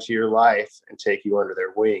come into your life and take you under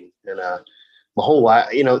their wing. And my whole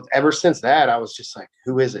life, ever since that, I was just like,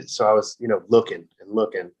 who is it? So I was, looking and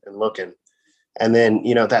looking and looking, and then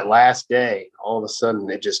that last day, all of a sudden,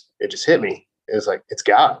 it just hit me. It was like, it's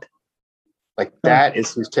God. Like that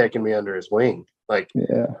is who's taking me under his wing. Like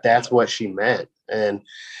that's what she meant. And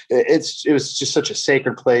it was just such a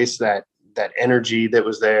sacred place, that energy that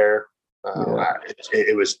was there.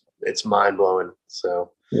 It's mind blowing.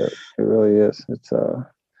 So yeah, it really is. It's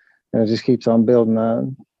and it just keeps on building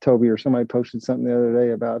on. Toby or somebody posted something the other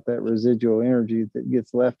day about that residual energy that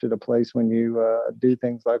gets left at a place when you do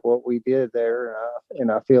things like what we did there.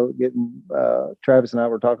 And I feel it getting, Travis and I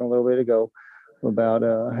were talking a little bit ago about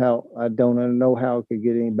how I don't know how it could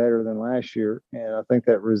get any better than last year. And I think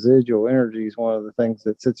that residual energy is one of the things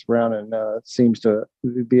that sits around and seems to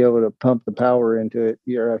be able to pump the power into it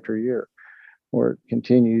year after year, where it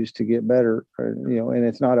continues to get better, and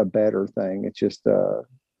it's not a better thing. It's just,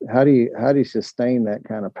 how do you sustain that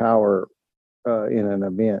kind of power in an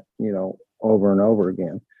event, over and over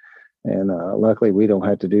again? And luckily we don't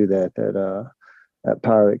have to do that. That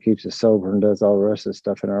power that keeps us sober and does all the rest of the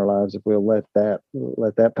stuff in our lives, if we'll let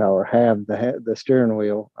that power have the steering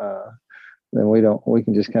wheel, then we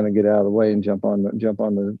can just kind of get out of the way and jump on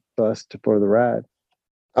the bus for the ride.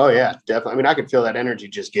 Oh yeah, definitely. I could feel that energy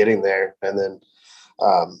just getting there. And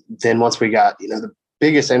then once we got, the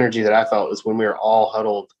biggest energy that I felt was when we were all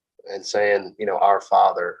huddled and saying, our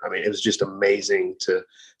Father. It was just amazing to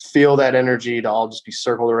feel that energy, to all just be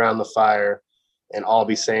circled around the fire and all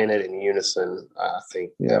be saying it in unison. I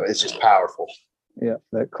think it's just powerful. Yeah,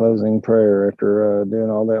 that closing prayer after doing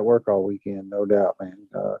all that work all weekend, no doubt, man,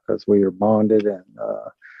 because we are bonded, and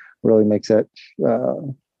really makes that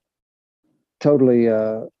totally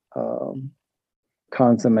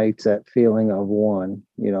consummates that feeling of one,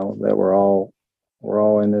 that we're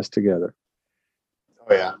all in this together.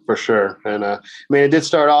 Oh yeah, for sure. And it did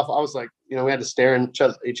start off, I was like, we had to stare in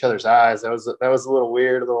each other's eyes. That was a little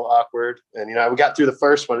weird, a little awkward. And we got through the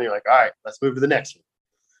first one, and you're like, all right, let's move to the next one.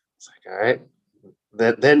 It's like, all right.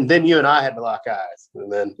 Then you and I had to lock eyes,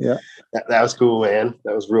 and then that was cool, man.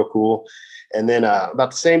 That was real cool. And then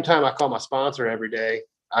about the same time I call my sponsor every day,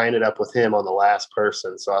 I ended up with him on the last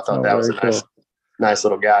person. So I thought that was a nice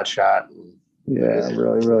little God shot. Yeah,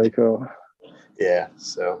 really, really cool. Yeah,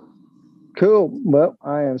 so cool. Well,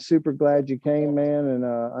 I am super glad you came, man, and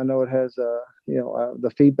I know it has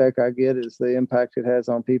the feedback I get is the impact it has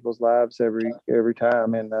on people's lives every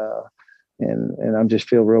time. And I just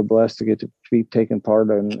feel real blessed to get to be taking part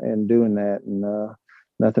in doing that. And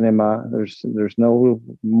nothing there's no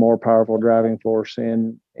more powerful driving force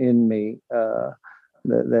in me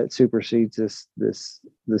that supersedes this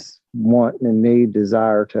want and need,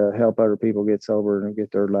 desire to help other people get sober and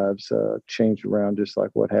get their lives changed around, just like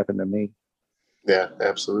what happened to me. Yeah,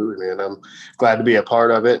 absolutely, man. I'm glad to be a part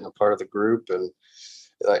of it and a part of the group, and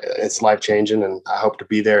it's life changing. And I hope to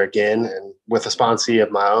be there again, and with a sponsee of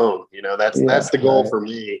my own. That's the goal for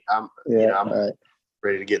me. I'm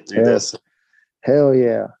ready to get through this. Hell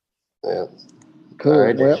yeah. Yeah. Cool.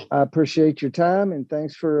 Right, well, I appreciate your time, and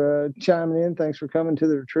thanks for chiming in. Thanks for coming to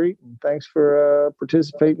the retreat, and thanks for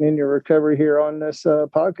participating in your recovery here on this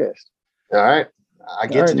podcast. All right. I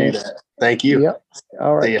get to do that. Thank you. Yep.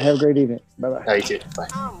 All right. Have a great evening. Bye-bye. How you too. Bye.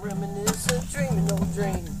 I'm reminiscing, dreaming no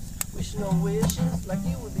dreams, wishing on wishes like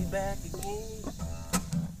you would be back again.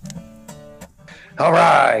 All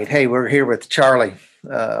right. Hey, we're here with Charlie.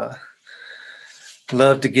 Love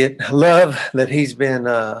that he's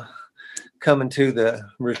been coming to the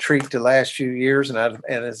retreat the last few years, and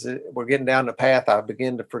as we're getting down the path, I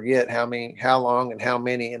begin to forget how long and how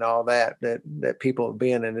many and all that people have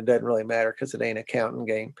been, and it doesn't really matter because it ain't a counting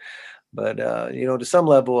game. But to some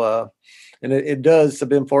level, and it does. I've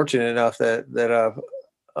been fortunate enough that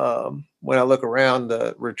when I look around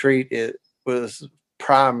the retreat, it was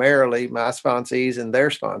primarily my sponsees and their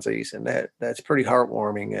sponsees, and that's pretty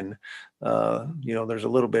heartwarming. And there's a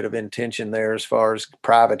little bit of intention there as far as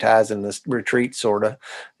privatizing this retreat, sort of,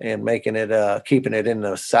 and making it keeping it in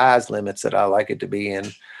the size limits that I like it to be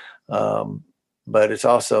in. But it's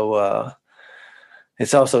also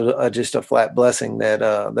just a flat blessing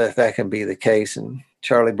that can be the case. And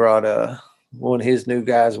Charlie brought one of his new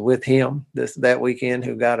guys with him that weekend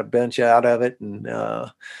who got a bunch out of it, and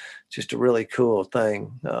just a really cool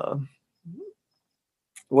thing.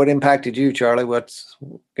 What impacted you, Charlie?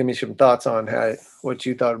 Give me some thoughts on what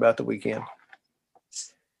you thought about the weekend.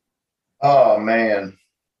 Oh man.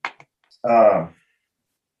 I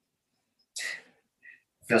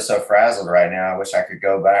feel so frazzled right now. I wish I could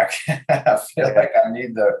go back. I feel like I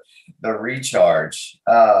need the recharge.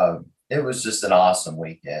 It was just an awesome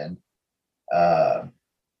weekend. And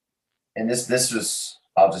this was,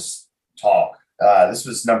 I'll just talk. This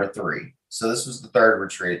was number 3. So this was the 3rd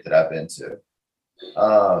retreat that I've been to.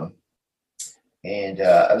 I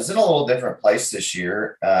was in a little different place this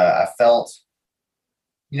year. I felt,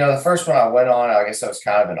 the first one I went on, I guess I was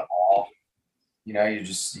kind of in awe. You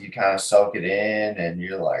kind of soak it in and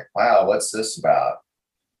you're like, wow, what's this about?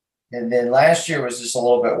 And then last year was just a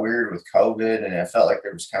little bit weird with COVID. And I felt like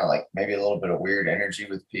there was kind of like maybe a little bit of weird energy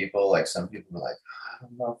with people. Like some people were like, I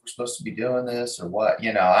don't know if we're supposed to be doing this or what,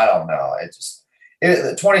 I don't know.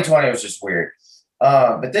 2020 was just weird.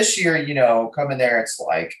 But this year, coming there, it's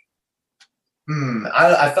like,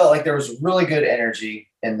 I felt like there was really good energy,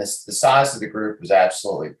 and the size of the group was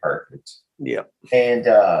absolutely perfect. Yeah. And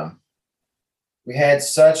we had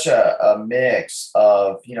such a mix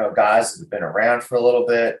of, guys that have been around for a little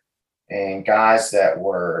bit and guys it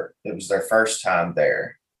was their first time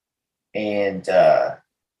there. And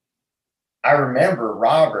I remember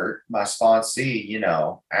Robert, my sponsee,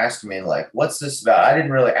 asking me like, what's this about? I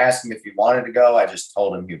didn't really ask him if he wanted to go. I just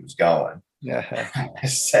told him he was going. Yeah. I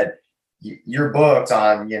said, you're booked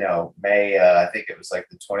on, May, I think it was like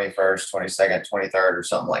the 21st, 22nd, 23rd or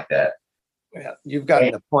something like that. Yeah. You've got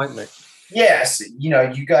an appointment. Yes.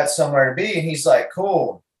 You got somewhere to be. And he's like,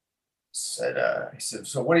 cool. He said,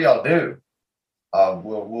 so what do y'all do?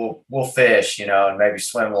 We'll fish, and maybe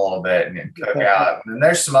swim a little bit and cook out. And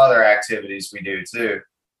there's some other activities we do too.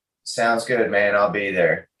 Sounds good, man. I'll be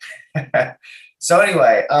there. So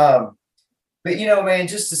anyway, but man,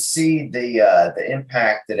 just to see the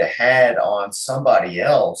impact that it had on somebody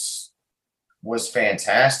else was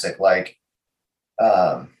fantastic. Like,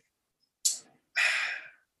 the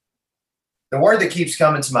word that keeps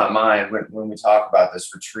coming to my mind when we talk about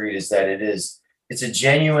this retreat is that it's a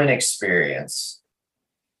genuine experience,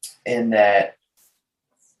 in that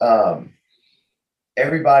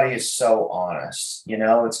everybody is so honest.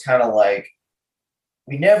 It's kind of like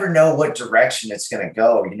we never know what direction it's going to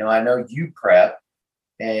go. I know you prep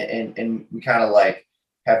and we kind of like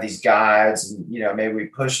have these guides and, maybe we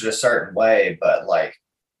push it a certain way, but like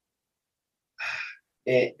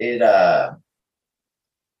it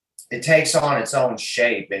takes on its own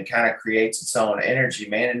shape and kind of creates its own energy,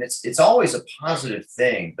 man. And it's always a positive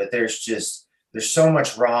thing, but there's so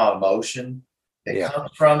much raw emotion that comes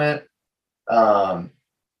from it.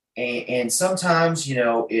 And sometimes,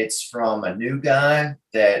 it's from a new guy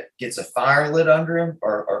that gets a fire lit under him,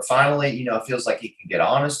 or finally, feels like he can get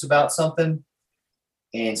honest about something.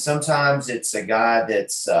 And sometimes it's a guy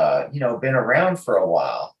that's, been around for a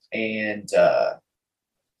while, and,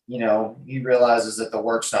 he realizes that the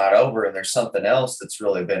work's not over and there's something else that's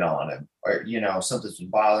really been on him, or, something's been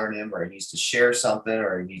bothering him, or he needs to share something,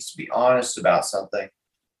 or he needs to be honest about something.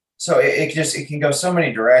 So it can go so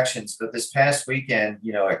many directions. But this past weekend,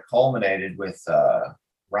 it culminated with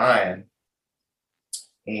Ryan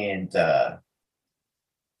and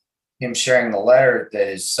him sharing the letter that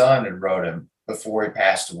his son had wrote him before he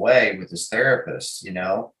passed away with his therapist,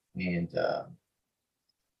 and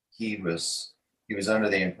he was under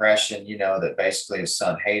the impression, that basically his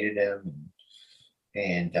son hated him,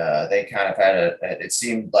 and they kind of had it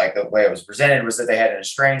seemed like the way it was presented was that they had an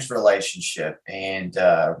estranged relationship, and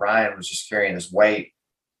Ryan was just carrying this weight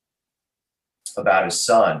about his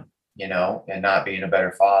son, and not being a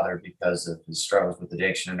better father because of his struggles with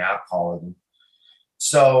addiction and alcoholism.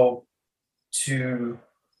 So to,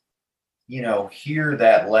 hear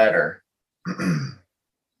that letter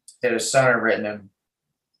that his son had written him,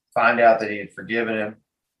 find out that he had forgiven him,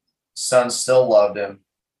 son still loved him.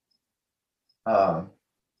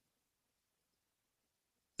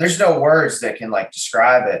 There's no words that can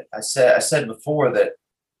describe it. I said before that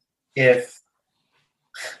if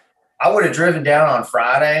I would have driven down on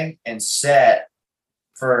Friday and sat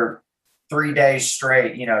for 3 days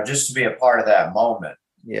straight, just to be a part of that moment.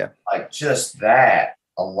 Yeah. Just that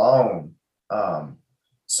alone,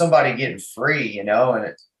 somebody getting free, and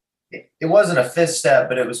it wasn't a fifth step,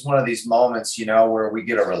 but it was one of these moments, where we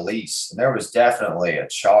get a release, and there was definitely a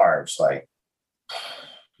charge,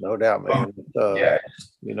 No doubt, man. yeah,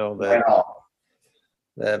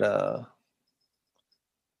 that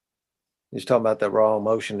you're talking about the raw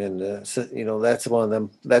emotion, and that's one of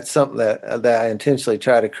them. That's something that I intentionally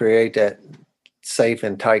try to create, that safe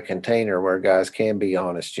and tight container where guys can be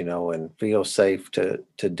honest, and feel safe to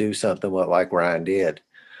do something like Ryan did.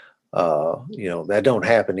 That don't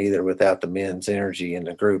happen either without the men's energy in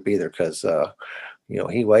the group either, because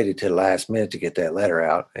he waited till the last minute to get that letter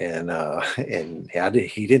out, and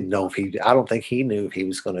he didn't know I don't think he knew if he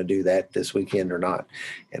was going to do that this weekend or not,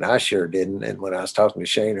 and I sure didn't. And when I was talking to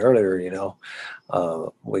Shane earlier,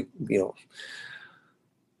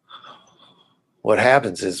 what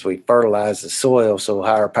happens is we fertilize the soil so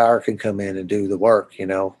higher power can come in and do the work, in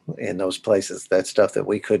those places. That stuff that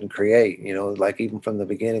we couldn't create, like even from the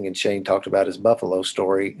beginning. And Shane talked about his buffalo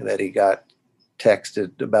story that he got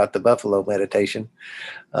texted about the buffalo meditation.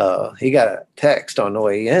 He got a text on the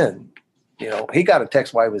way in. He got a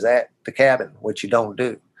text while he was at the cabin, which you don't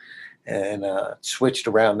do. And switched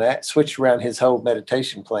around his whole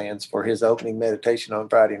meditation plans for his opening meditation on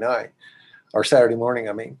Friday night or Saturday morning.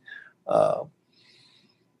 I mean,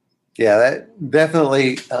 yeah, that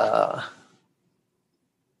definitely.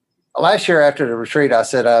 Last year after the retreat, I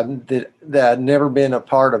said that I'd never been a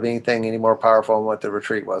part of anything any more powerful than what the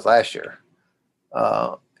retreat was last year.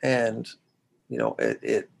 And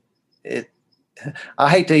it I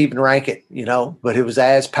hate to even rank it, but it was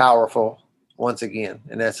as powerful once again,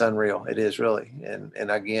 and that's unreal. It is really. And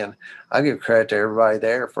again, I give credit to everybody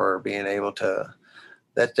there for being able to.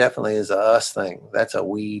 That definitely is a us thing. That's a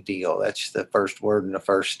we deal. That's the first word and the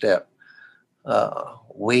first step.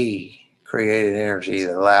 We created energy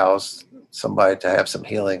that allows somebody to have some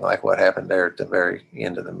healing, like what happened there at the very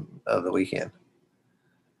end of the weekend.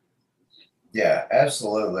 Yeah,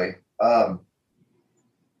 absolutely.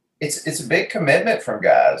 It's a big commitment from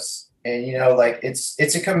guys, and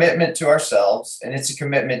it's a commitment to ourselves, and it's a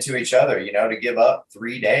commitment to each other. To give up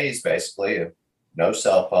 3 days basically of no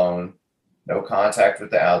cell phone, no contact with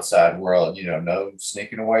the outside world. No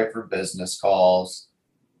sneaking away for business calls.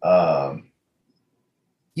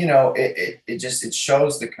 It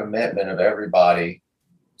shows the commitment of everybody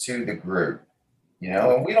to the group.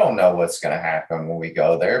 And we don't know what's going to happen when we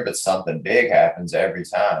go there, but something big happens every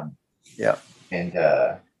time. Yeah. And,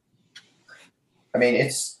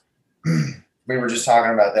 we were just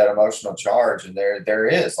talking about that emotional charge, and there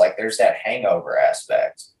is there's that hangover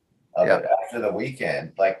aspect of it after the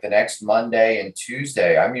weekend. The next Monday and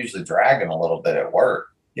Tuesday, I'm usually dragging a little bit at work.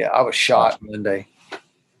 Yeah. I was shot Monday.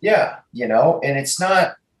 Yeah. And it's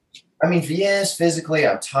not, yes, physically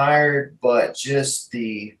I'm tired, but just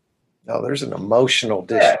there's an emotional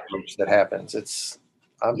discharge that happens.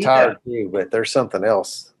 I'm tired too, but there's something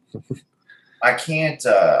else. I can't,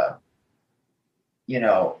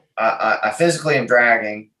 I physically am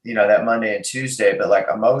dragging, that Monday and Tuesday, but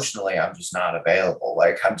emotionally, I'm just not available.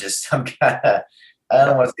 I'm kind of, I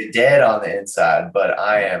don't want to say dead on the inside, but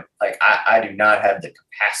I am like, I do not have the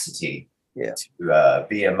capacity to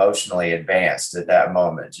be emotionally advanced at that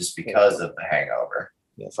moment just because of the hangover.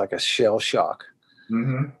 It's like a shell shock.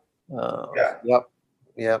 Mm-hmm.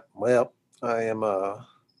 Yep. Well, I am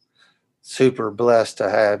super blessed to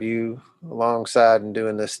have you alongside and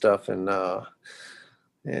doing this stuff and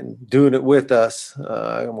doing it with us.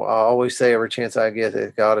 I always say every chance I get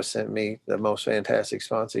that God has sent me the most fantastic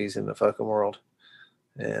sponsees in the fucking world.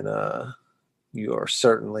 And you are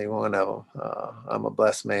certainly one of them. I'm a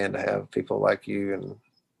blessed man to have people like you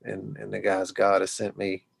and the guys God has sent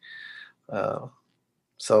me.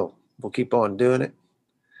 So we'll keep on doing it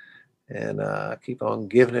and keep on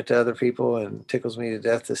giving it to other people. And it tickles me to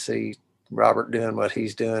death to see Robert doing what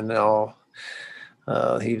he's doing now.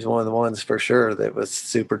 He was one of the ones for sure that was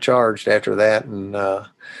supercharged after that. And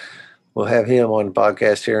we'll have him on the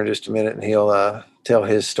podcast here in just a minute, and he'll tell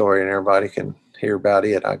his story and everybody can hear about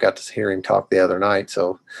it. I got to hear him talk the other night,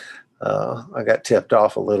 so I got tipped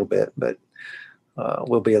off a little bit, but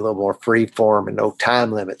we'll be a little more free form and no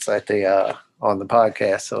time limits at the on the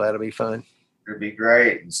podcast, so that'll be fun. It'd be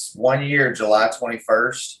great. It's 1 year, July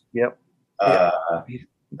 21st. Yep.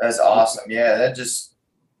 That's awesome. Yeah, that just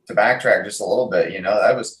to backtrack just a little bit,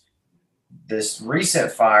 that was this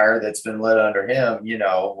recent fire that's been lit under him,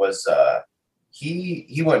 was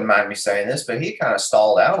he wouldn't mind me saying this, but he kind of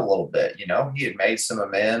stalled out a little bit. He had made some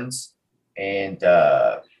amends and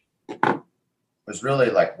was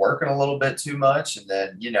really like working a little bit too much. And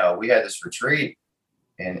then, we had this retreat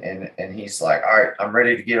and he's like, all right, I'm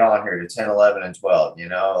ready to get on here to 10, 11, and 12,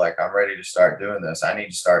 like I'm ready to start doing this. I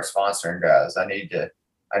need to start sponsoring guys. I need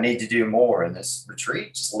to do more. And this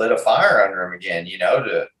retreat just lit a fire under him again,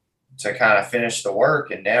 to kind of finish the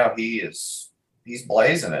work. And now he's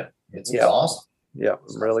blazing it. It's awesome. Yeah,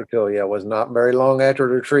 really cool. Yeah, it was not very long after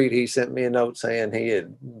the retreat. He sent me a note saying he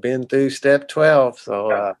had been through step 12.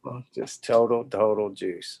 So just total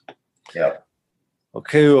juice. Yep. Well,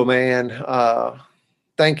 cool, man.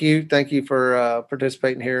 Thank you for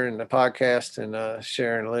participating here in the podcast and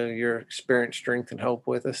sharing a little of your experience, strength, and hope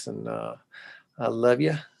with us. And I love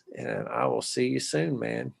you, and I will see you soon,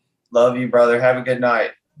 man. Love you, brother. Have a good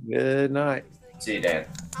night. Good night. See you, Dan.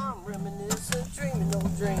 I'm reminiscing, dreaming no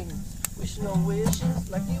dreams, wishing no wishes,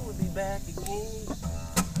 like you would be back again.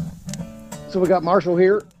 So we got Marshall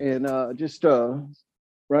here, and just running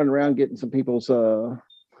around getting some people's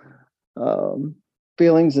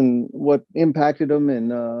feelings and what impacted them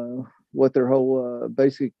and what their whole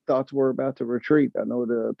basic thoughts were about the retreat. I know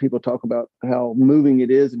the people talk about how moving it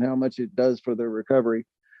is and how much it does for their recovery.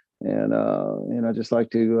 And I just like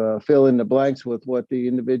to fill in the blanks with what the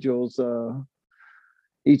individuals,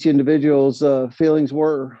 each individual's feelings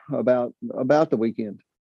were about the weekend.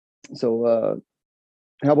 So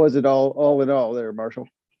how was it all in all there, Marshall?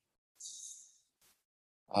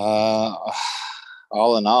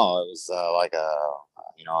 All in all, it was like a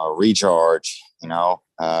recharge,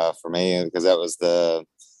 for me, because that was the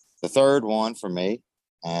third one for me.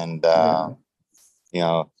 And,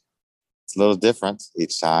 it's a little different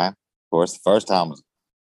each time. Of course, the first time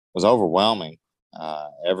was overwhelming.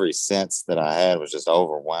 Every sense that I had was just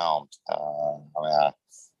overwhelmed.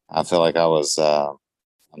 I feel like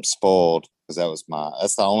I'm spoiled because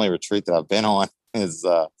that's the only retreat that I've been on is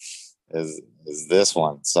this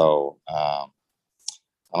one. So, I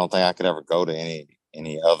don't think I could ever go to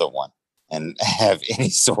any other one and have any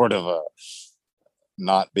sort of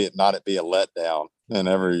not it be a letdown in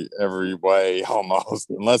every way almost,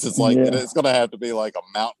 unless it's like it's going to have to be like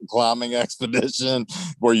a mountain climbing expedition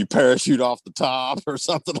where you parachute off the top or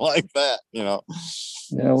something like that, Yeah,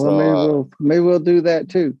 well, so, maybe we'll do that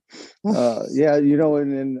too.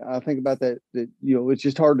 And I think about that, it's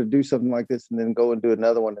just hard to do something like this and then go and do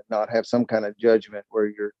another one and not have some kind of judgment where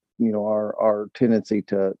you're, our tendency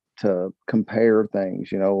to compare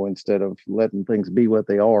things, instead of letting things be what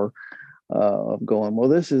they are, of going, well,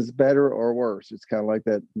 this is better or worse. It's kind of like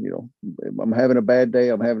that, I'm having a bad day,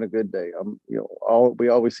 I'm having a good day. We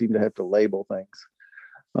always seem to have to label things.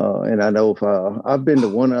 And I know if I've been to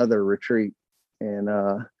one other retreat and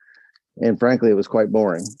frankly, it was quite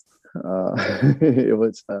boring. It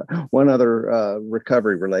was one other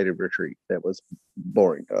recovery related retreat that was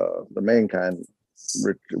boring. The mankind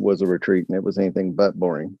was a retreat and it was anything but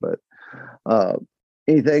boring. But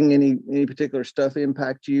any particular stuff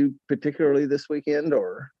impact you particularly this weekend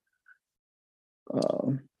or?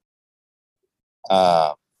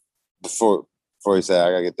 Before you say,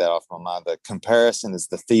 I gotta get that off my mind. The comparison is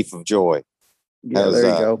the thief of joy. Yeah, there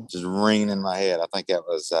you go. Just ringing in my head. I think that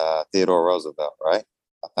was Theodore Roosevelt, right?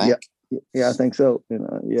 I think. Yeah, I think so.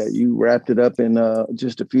 Yeah, you wrapped it up in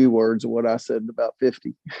just a few words of what I said in about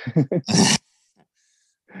 50.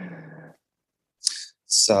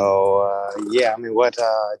 So yeah, I mean, what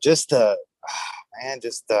just man,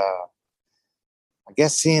 just I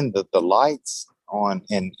guess seeing the lights on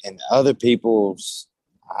in other people's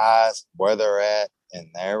eyes, where they're at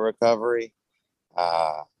in their recovery.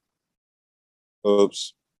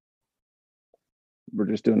 Oops. We're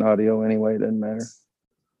just doing audio anyway. Doesn't matter.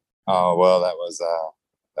 Oh well, that was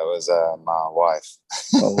my wife.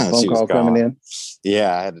 Oh, phone She was call coming calling. in.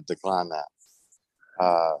 Yeah, I had to decline that.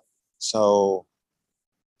 So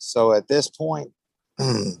at this point,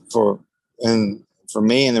 for for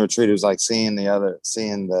me in the retreat, it was like seeing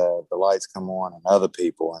the lights come on in other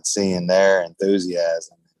people and seeing their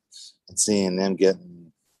enthusiasm and seeing them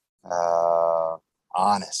getting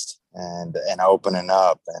honest and opening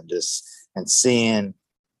up and seeing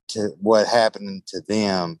to what happened to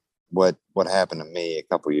them, what happened to me a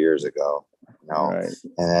couple years ago, Right.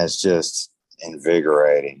 and that's just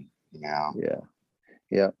invigorating, Yeah.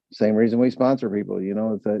 Same reason we sponsor people,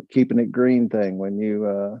 it's that keeping it green thing when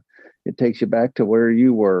it takes you back to where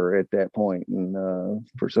you were at that point. And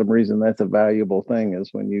for some reason, that's a valuable thing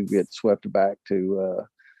is when you get swept back to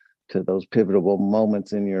those pivotal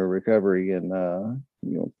moments in your recovery and,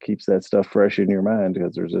 keeps that stuff fresh in your mind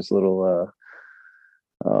because there's this little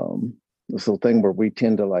thing where we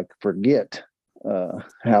tend to like forget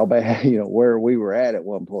how bad, where we were at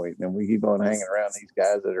one point, and we keep on hanging around these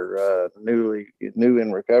guys that are new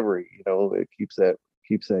in recovery. It keeps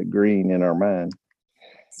that green in our mind.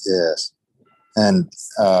 Yes, and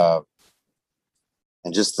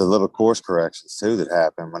just the little course corrections too that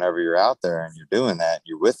happen whenever you're out there and you're doing that.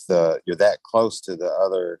 You're that close to the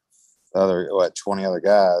other 20 other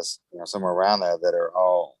guys, somewhere around there that are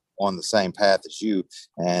all on the same path as you,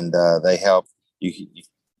 and they help you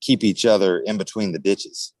keep each other in between the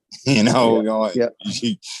ditches. Yeah.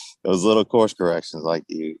 Those little course corrections, like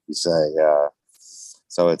you say.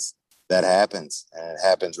 So that happens, and it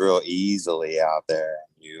happens real easily out there.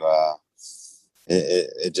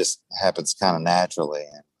 It just happens kind of naturally,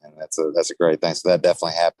 and that's a great thing. So that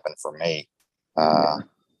definitely happened for me.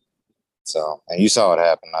 So, and you saw it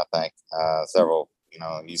happen, I think, several.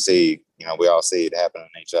 You see, we all see it happening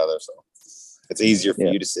in each other. So it's easier for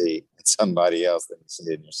you to see in somebody else than you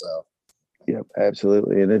see it in yourself. Yep,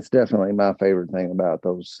 absolutely. And it's definitely my favorite thing about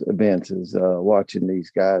those events is watching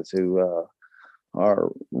these guys who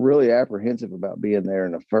are really apprehensive about being there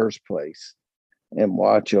in the first place and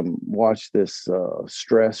watch this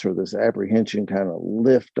stress or this apprehension kind of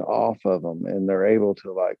lift off of them, and they're able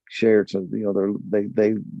to like share. So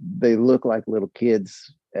they look like little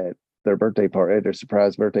kids at their birthday party, at their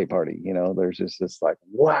surprise birthday party. There's just this like,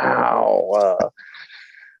 wow.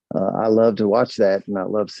 I love to watch that, and I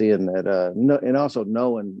love seeing that, and also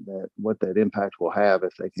knowing that what that impact will have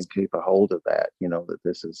if they can keep a hold of that. That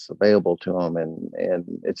this is available to them, and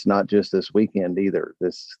it's not just this weekend either.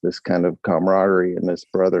 This kind of camaraderie and this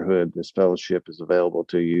brotherhood, this fellowship is available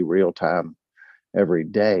to you real time every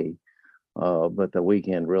day. But the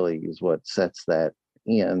weekend really is what sets it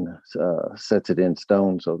in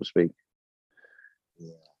stone, so to speak.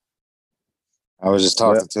 I was just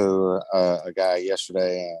talking to a guy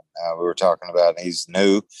yesterday, and we were talking about, and he's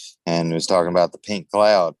new, and was talking about the pink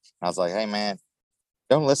cloud. And I was like, hey, man,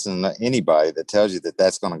 don't listen to anybody that tells you that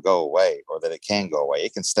that's going to go away or that it can go away.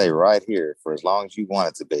 It can stay right here for as long as you want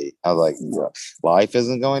it to be. I was like, life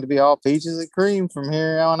isn't going to be all peaches and cream from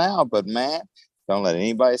here on out, but man, don't let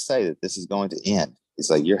anybody say that this is going to end. It's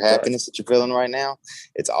like your happiness that you're feeling right now,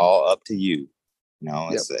 it's all up to you.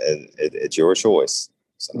 It's your choice.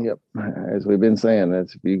 So. Yep. As we've been saying,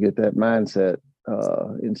 that's if you get that mindset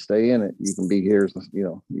and stay in it, you can be here.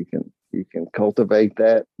 You can cultivate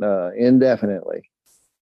that indefinitely.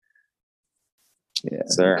 Yeah.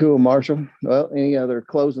 Sir. Cool, Marshall. Well, any other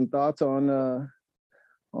closing thoughts on the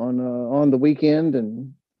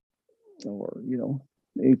weekend or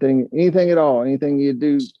anything at all? Anything you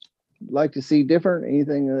do like to see different?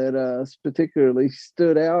 Anything that particularly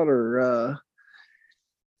stood out or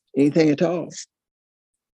anything at all?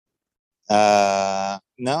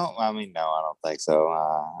 No, I don't think so.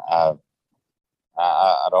 I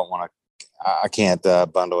don't want to, I can't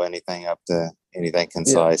bundle anything up to anything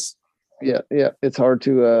concise. Yeah. It's hard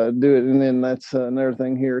to do it. And then that's another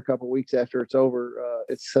thing here, a couple of weeks after it's over,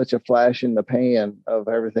 it's such a flash in the pan of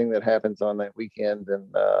everything that happens on that weekend. And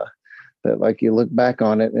that like you look back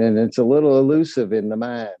on it and it's a little elusive in the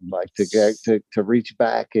mind, like to reach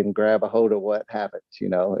back and grab a hold of what happened,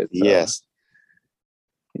 Yes.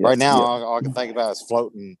 Right now, all I can think about is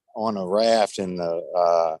floating on a raft in the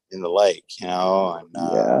lake, and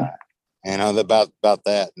you know, about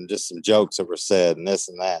that, and just some jokes that were said and this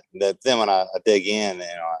and that. Then when I dig in,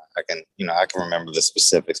 I can remember the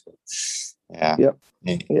specifics. But yeah.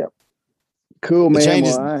 Yep. Cool, man.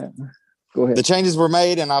 Changes, go ahead. The changes were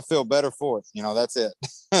made, and I feel better for it. You know, that's it.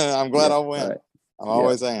 I'm glad I went. Right. I'm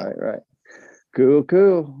always am. Right.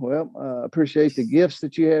 Cool. Well, appreciate the gifts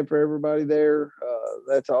that you had for everybody there.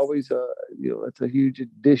 That's always that's a huge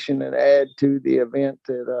addition and add to the event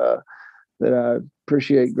that I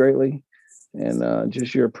appreciate greatly, and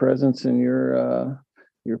just your presence and your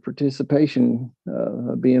participation,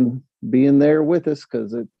 being there with us,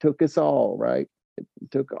 because it took us all, right?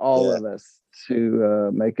 It took all of us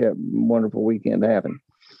to make that wonderful weekend happen.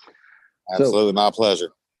 Absolutely, so, my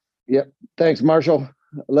pleasure. Yep. Thanks, Marshall.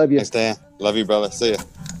 Love you. Thanks, Dan. Love you, brother. See ya.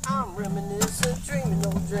 I'm reminiscing, dreaming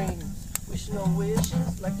no dreams, wishing no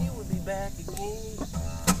wishes like you would be back again.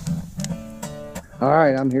 All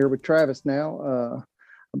right, I'm here with Travis now.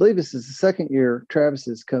 I believe this is the second year Travis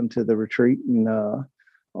has come to the retreat, and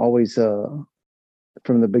always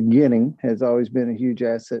from the beginning has always been a huge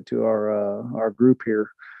asset to our group here.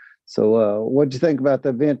 So what'd you think about the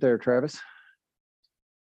event there, Travis?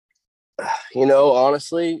 You know,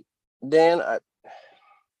 honestly, Dan, I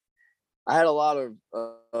had a lot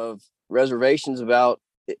of reservations about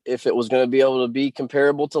if it was going to be able to be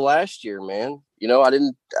comparable to last year, man. You know, I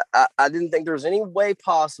didn't think there was any way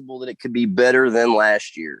possible that it could be better than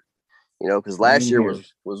last year, you know, because last year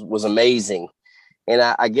was amazing. And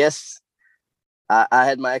I guess I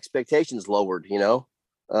had my expectations lowered, you know,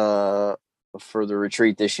 for the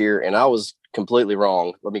retreat this year. And I was completely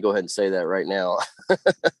wrong. Let me go ahead and say that right now.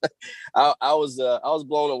 I was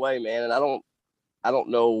blown away, man. And I don't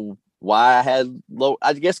know why I had low.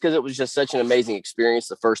 I guess because it was just such an amazing experience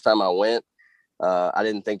the first time I went. I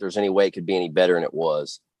didn't think there was any way it could be any better, and it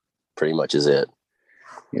was. Pretty much is it.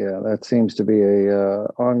 Yeah, that seems to be a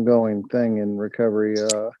ongoing thing in recovery.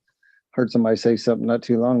 Heard somebody say something not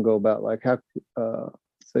too long ago about like how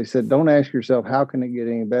they said, don't ask yourself how can it get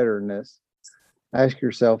any better than this. Ask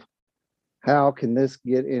yourself, how can this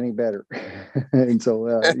get any better? And so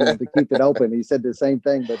to keep it open, he said the same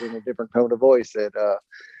thing but in a different tone of voice. That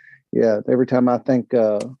every time I think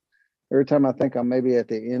I'm maybe at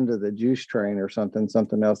the end of the juice train or something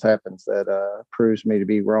else happens that proves me to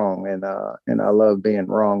be wrong, and I love being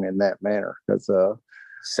wrong in that manner, because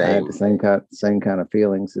I had the same kind of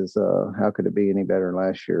feelings as how could it be any better than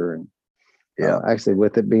last year? And actually,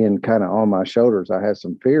 with it being kind of on my shoulders, I have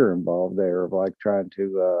some fear involved there of like trying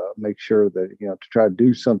to make sure that, you know, to try to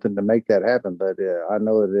do something to make that happen. But I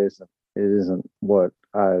know that it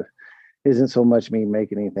isn't so much me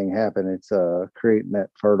making anything happen. It's creating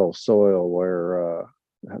that fertile soil where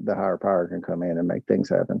the higher power can come in and make things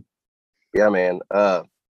happen. Yeah, man.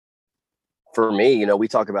 For me, you know, we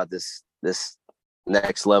talk about this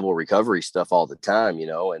next level recovery stuff all the time, you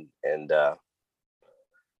know, and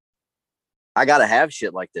I gotta have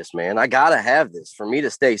shit like this, man. I gotta have this for me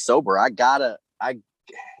to stay sober.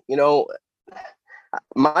 You know,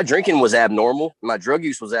 my drinking was abnormal. My drug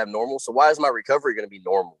use was abnormal. So why is my recovery going to be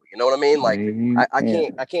normal? You know what I mean? Like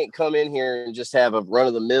I can't come in here and just have a run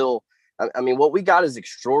of the mill. I mean, what we got is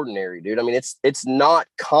extraordinary, dude. I mean, it's not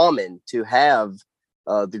common to have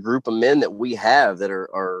the group of men that we have that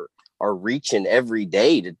are reaching every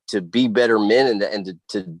day to be better men and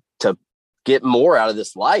to get more out of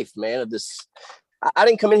this life, man. Of this, I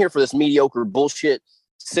didn't come in here for this mediocre bullshit.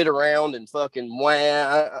 Sit around and fucking what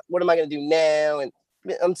am I going to do now? And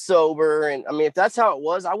I'm sober. And I mean, if that's how it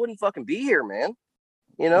was, I wouldn't fucking be here, man.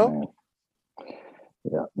 You know?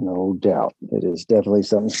 Yeah, no doubt. It is definitely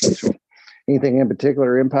something special. Anything in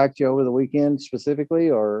particular impact you over the weekend specifically,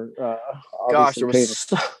 or gosh, there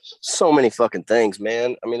was so many fucking things,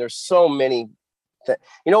 man. I mean, there's so many.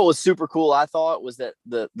 You know what was super cool? I thought was that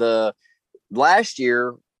the last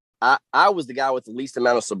year I was the guy with the least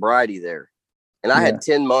amount of sobriety there. And I had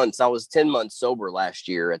 10 months. I was 10 months sober last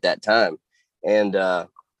year at that time. And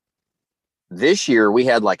this year we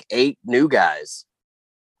had like 8 new guys,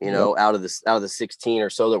 you know, out of the 16 or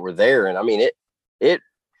so that were there. And I mean,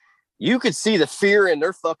 you could see the fear in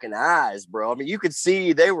their fucking eyes, bro. I mean, you could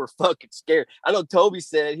see they were fucking scared. I know Toby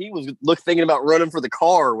said he was thinking about running for the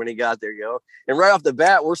car when he got there, yo. And right off the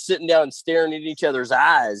bat, we're sitting down and staring at each other's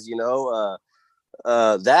eyes, you know.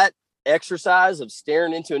 That exercise of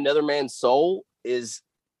staring into another man's soul it's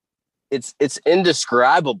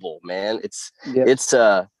indescribable, man. It's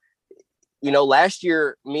you know, last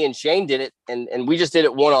year me and Shane did it and we just did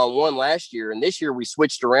it one-on-one last year, and this year we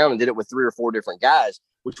switched around and did it with 3 or 4 different guys,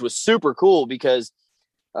 which was super cool because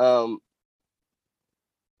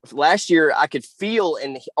last year I could feel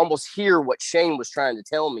and almost hear what Shane was trying to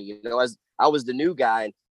tell me, you know, as I was the new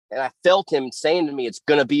guy, And I felt him saying to me, it's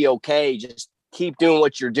going to be okay. Just keep doing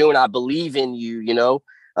what you're doing. I believe in you, you know,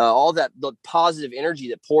 all that, the positive energy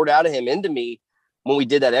that poured out of him into me when we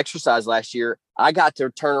did that exercise last year. I got to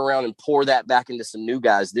turn around and pour that back into some new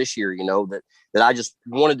guys this year, you know, that I just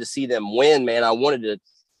wanted to see them win, man. I wanted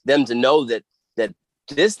them to know that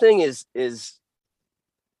this thing is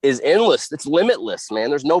endless. It's limitless, man.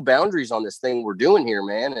 There's no boundaries on this thing we're doing here,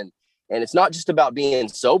 man. And it's not just about being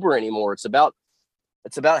sober anymore. It's about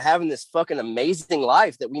having this fucking amazing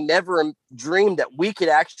life that we never dreamed that we could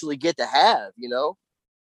actually get to have, you know?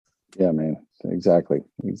 Yeah, man. Exactly.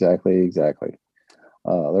 There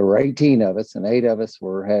were 18 of us, and 8 of us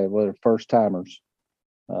were first timers.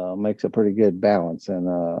 Makes a pretty good balance. And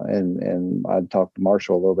I talked to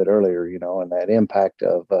Marshall a little bit earlier, you know, and that impact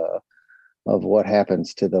of what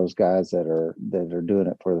happens to those guys that are doing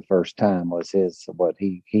it for the first time was what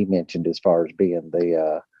he mentioned as far as being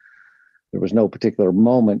there was no particular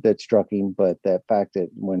moment that struck him, but that fact that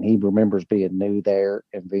when he remembers being new there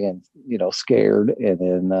and being, you know, scared, and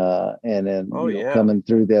then coming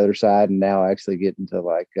through the other side, and now actually getting to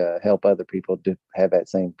like help other people to have that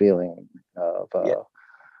same feeling of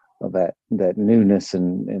that newness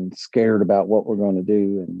and scared about what we're going to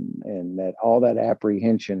do, and that all that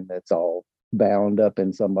apprehension that's all bound up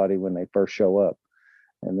in somebody when they first show up,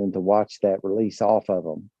 and then to watch that release off of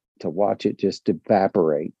them, to watch it just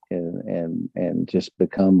evaporate and just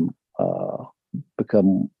become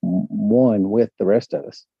one with the rest of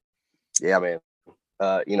us. Yeah, man.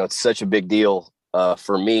 You know, it's such a big deal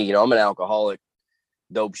for me. You know, I'm an alcoholic,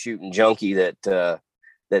 dope shooting junkie that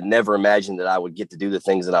never imagined that I would get to do the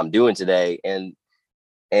things that I'm doing today. And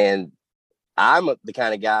I'm the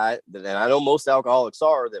kind of guy that, and I know most alcoholics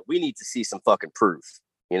are, that we need to see some fucking proof.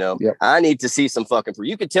 You know, yep. I need to see some fucking proof.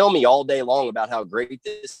 You could tell me all day long about how great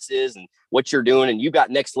this is and what you're doing, and you got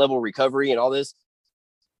next level recovery and all this.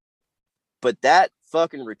 But that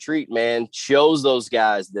fucking retreat, man, shows those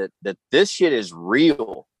guys that this shit is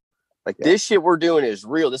real. Like, this shit we're doing is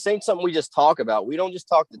real. This ain't something we just talk about. We don't just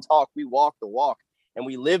talk the talk. We walk the walk, and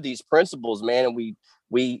we live these principles, man. And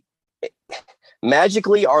we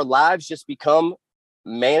magically, our lives just become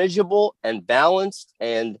manageable and balanced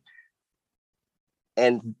and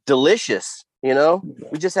delicious. You know,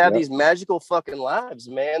 we just have these magical fucking lives,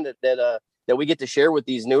 man, that we get to share with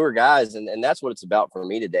these newer guys. And that's what it's about for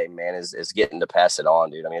me today, man, is getting to pass it on,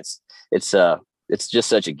 dude. I mean, it's just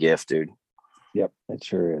such a gift, dude. Yep, it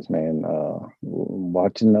sure is, man.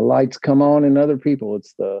 Watching the lights come on in other people,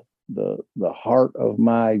 it's the heart of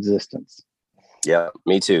my existence. Yeah,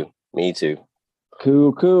 me too.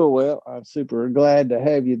 Cool. Well, I'm super glad to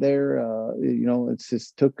have you there. You know, it's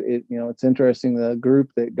just it's interesting, the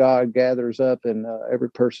group that God gathers up, and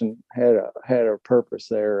every person had a purpose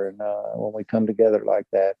there. And when we come together like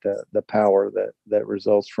that, the power that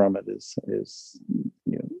results from it is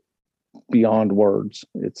you know, beyond words.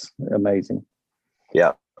 It's amazing.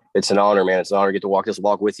 Yeah, it's an honor, man. It's an honor to get to walk this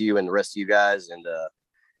walk with you and the rest of you guys. And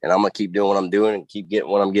I'm gonna keep doing what I'm doing and keep getting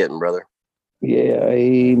what I'm getting, brother. Yeah,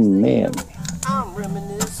 amen. I'm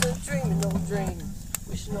reminiscing, dreaming no dreams,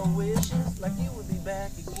 wishing no wishes, like you would be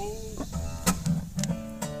back again.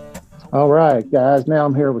 All right, guys. Now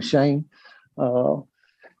I'm here with Shane.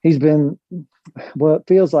 He's been, well, it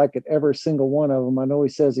feels like at every single one of them. I know he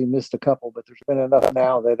says he missed a couple, but there's been enough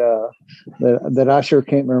now that I sure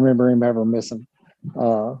can't remember him ever missing.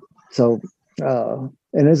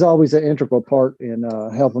 And it's always an integral part in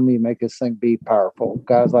helping me make this thing be powerful.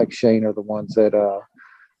 Guys like Shane are the ones that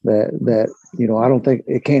you know, I don't think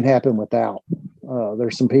it can't happen without.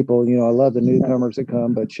 There's some people, you know, I love the newcomers that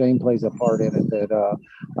come, but Shane plays a part in it that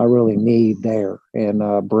I really need there,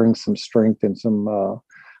 and brings some strength and some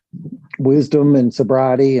wisdom and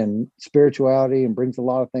sobriety and spirituality, and brings a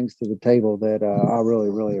lot of things to the table that I really,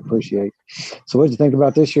 really appreciate. So what did you think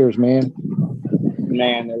about this year's, man?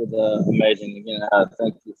 Man, it was amazing. Again,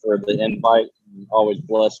 thank you for the invite. I'm always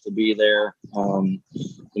blessed to be there. You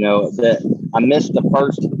know, that I missed the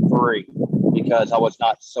first 3 because I was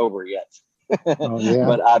not sober yet. Oh, yeah.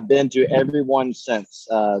 But I've been to every one since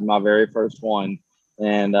my very first one,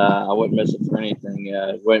 and I wouldn't miss it for anything.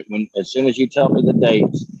 When as soon as you tell me the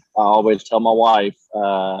dates, I always tell my wife,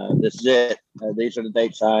 "This is it. These are the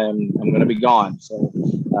dates I'm going to be gone." So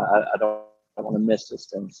I don't want to miss this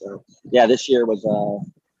thing. So yeah, this year was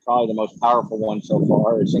probably the most powerful one so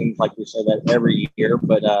far. It seems like we say that every year,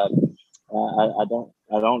 but I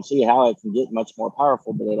don't see how it can get much more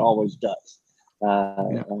powerful, but it always does.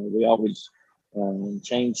 We always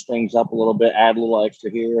change things up a little bit, add a little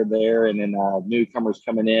extra here or there, and then newcomers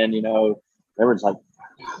coming in. You know, there was like,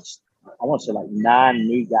 I want to say like 9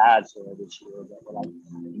 new guys there this year that were like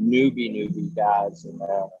newbie guys, and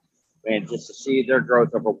and just to see their growth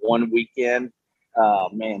over one weekend,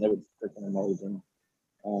 man, it was freaking amazing.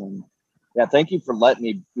 Yeah, thank you for letting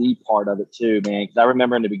me be part of it too, man. Because I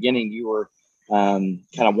remember in the beginning you were kind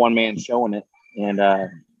of one man showing it and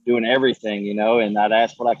doing everything, and I'd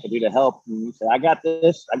ask what I could do to help. And you said, I got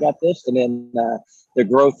this. And then the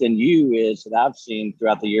growth in you is that I've seen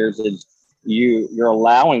throughout the years is you're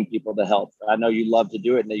allowing people to help. I know you love to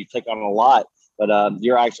do it and that you take on a lot, but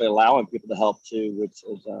you're actually allowing people to help too, which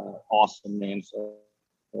is awesome, man. So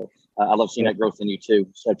I love seeing that growth in you too.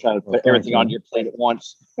 So I try to put everything on your plate at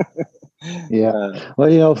once. Yeah.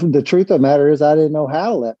 Well, the truth of the matter is I didn't know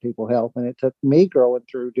how to let people help. And it took me growing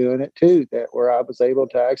through doing it too, where I was able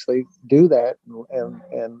to actually do that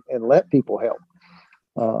and let people help.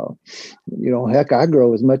 Heck, I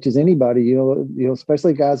grow as much as anybody,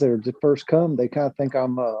 especially guys that are just first come, they kind of think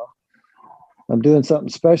I'm doing something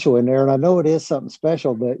special in there. And I know it is something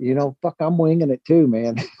special, but fuck, I'm winging it too,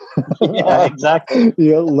 man. Yeah, exactly.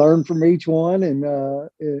 Learn from each one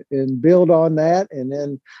and build on that. And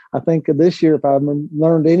then I think this year, if I've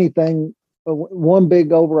learned anything, one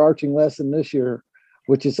big overarching lesson this year,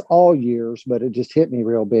 which is all years, but it just hit me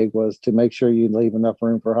real big, was to make sure you leave enough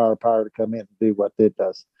room for higher power to come in and do what it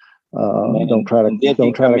does. Don't try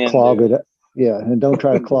to clog it up. Yeah, and don't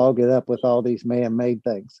try to clog it up with all these man-made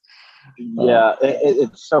things. Yeah,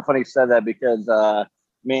 it's so funny you said that because,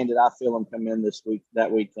 man, did I feel him come in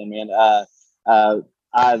that weekend, man. I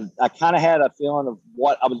kind of had a feeling of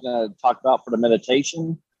what I was going to talk about for the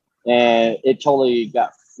meditation, and it totally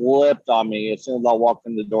got flipped on me as soon as I walked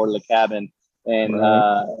in the door of the cabin. And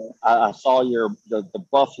right. I saw the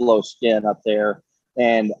buffalo skin up there,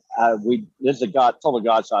 and this is a total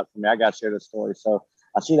God shot for me. I got to share this story. So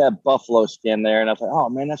I see that buffalo skin there, and I was like, oh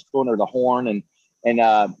man, that's cool under the horn, and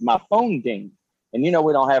my phone dinged, and we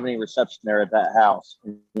don't have any reception there at that house,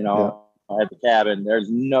 at the cabin.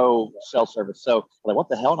 There's no cell service, so I'm like, what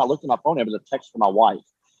the hell? And I looked at my phone. It was a text from my wife,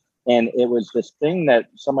 and it was this thing that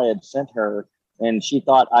somebody had sent her. And she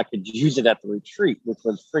thought I could use it at the retreat, which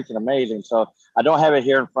was freaking amazing. So I don't have it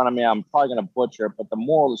here in front of me. I'm probably going to butcher it. But the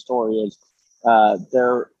moral of the story is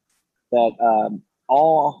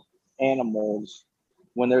all animals,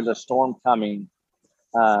 when there's a storm coming,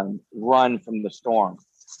 run from the storm,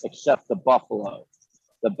 except the buffalo.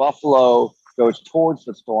 The buffalo goes towards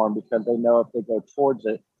the storm because they know if they go towards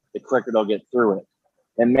it, the cricket will get through it.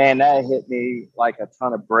 And man, that hit me like a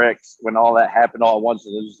ton of bricks when all that happened all at once. It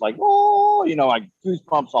was just like, oh, like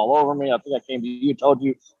goosebumps all over me. I think I came to you and told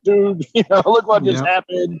you, dude, look what just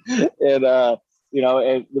happened. And,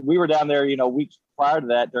 and we were down there, weeks prior to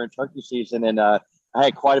that during turkey season. And I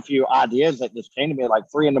had quite a few ideas that just came to me at like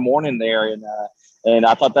 3 a.m. there. And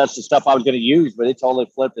I thought that's the stuff I was going to use, but it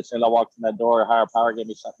totally flipped as soon as I walked in that door. Higher power gave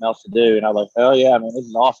me something else to do. And I was like, oh yeah, man, this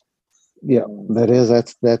is awesome. Yeah,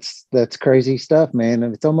 that's crazy stuff, man.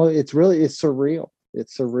 And it's surreal.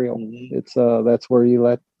 It's surreal. Mm-hmm. It's that's where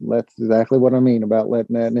you that's exactly what I mean about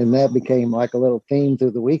letting that, and that became like a little theme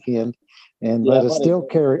through the weekend, and let us still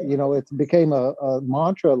carry. It became a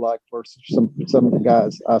mantra, like for some of the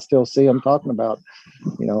guys. I still see them talking about,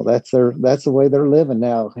 that's the way they're living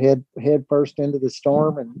now. Head first into the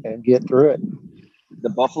storm and get through it. The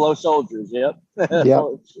Buffalo Soldiers, yep. Yeah.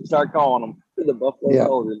 Start calling them the Buffalo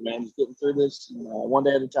Soldiers, man. Just getting through this one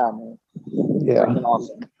day at a time, man. Yeah. Freaking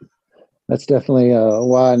awesome. That's definitely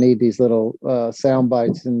why I need these little sound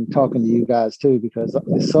bites and talking to you guys too, because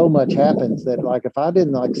so much happens that, like, if I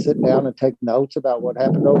didn't sit down and take notes about what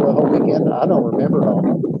happened over the whole weekend, I don't remember it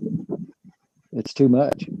all. It's too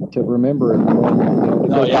much to remember it, and then, to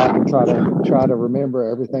go back and try to remember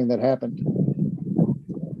everything that happened.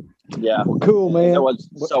 Yeah. Well, cool, man. There was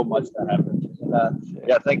so much that happened.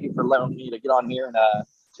 Thank you for allowing me to get on here and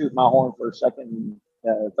toot my horn for a second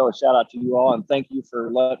and throw a shout out to you all. And thank you for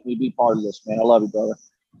letting me be part of this, man. I love you, brother.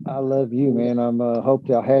 I love you, man. I'm hope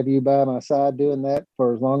I'll have you by my side doing that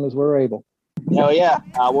for as long as we're able. Hell yeah.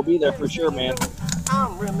 We'll be there for sure, man.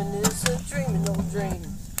 I'm reminiscing, dreaming no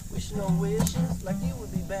dreams, wishing no wishes, like you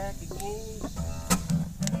would be back again.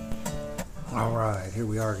 All right, here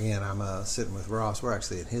we are again. I'm sitting with Ross. We're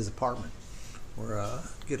actually in his apartment. We're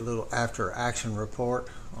get a little after action report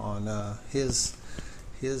on his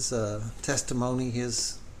testimony,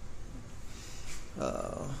 his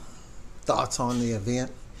thoughts on the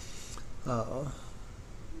event.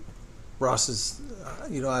 Ross is,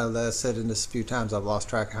 I've said in this a few times, I've lost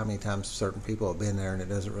track of how many times certain people have been there, and it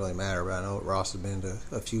doesn't really matter, but I know Ross has been to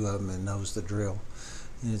a few of them and knows the drill.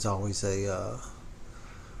 And it's always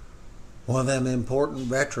one of them important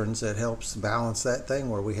veterans that helps balance that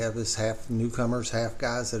thing where we have this half newcomers, half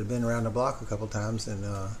guys that have been around the block a couple times, and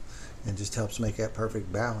just helps make that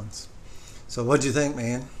perfect balance. So what'd you think,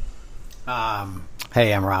 man?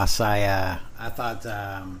 Hey, I'm Ross. I thought,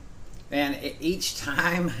 man, each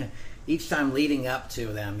time leading up to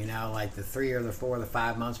them, like the 3 or the 4 or the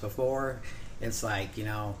 5 months before, it's like,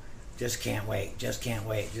 just can't wait, just can't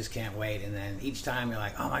wait, just can't wait. And then each time you're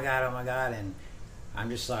like, oh my God. And I'm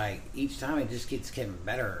just like, each time it just keeps getting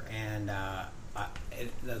better. And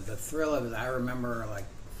the thrill of it, I remember like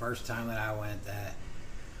first time that I went, that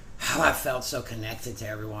how I felt so connected to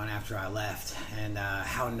everyone after I left, and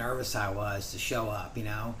how nervous I was to show up,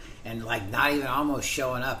 and like not even almost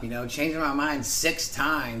showing up, changing my mind 6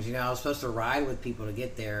 times. I was supposed to ride with people to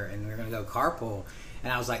get there, and we were going to go carpool,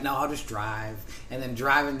 and I was like, no, I'll just drive. And then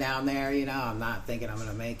driving down there, I'm not thinking I'm going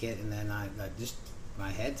to make it, and then I just,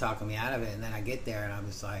 my head talking me out of it, and then I get there, and I'm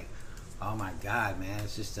just like, oh my God, man,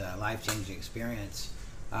 it's just a life-changing experience.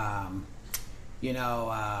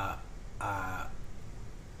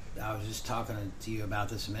 I was just talking to you about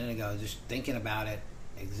this a minute ago, just thinking about it,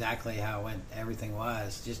 exactly how everything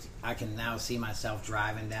was. Just, I can now see myself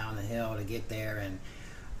driving down the hill to get there, and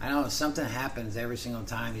I know something happens every single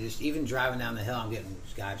time. You just, even driving down the hill, I'm getting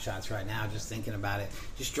sky shots right now just thinking about it.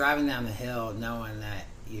 Just driving down the hill, knowing that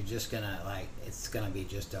you're just gonna, like, it's gonna be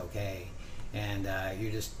just okay, and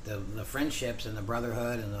you're just the friendships and the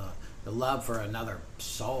brotherhood and the love for another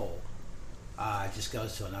soul just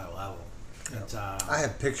goes to another level. I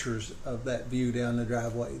have pictures of that view down the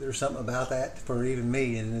driveway. There's something about that for even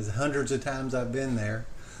me, and as hundreds of times I've been there,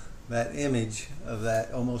 that image of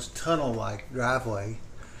that almost tunnel-like driveway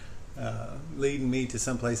leading me to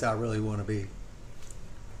someplace I really want to be.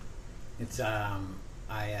 It's I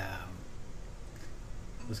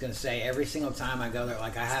was going to say, every single time I go there,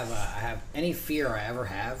 like I have any fear I ever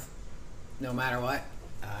have, no matter what,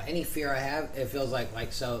 any fear I have, it feels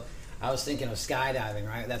like so. I was thinking of skydiving,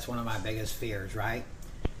 right? That's one of my biggest fears, right?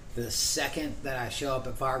 The second that I show up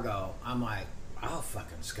at Fargo, I'm like, I'll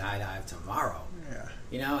fucking skydive tomorrow.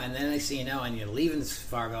 Yeah. And then they see, and you're leaving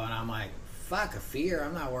Fargo, and I'm like, fuck a fear.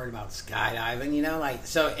 I'm not worried about skydiving,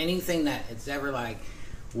 so anything that it's ever like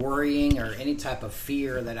worrying or any type of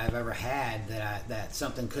fear that I've ever had that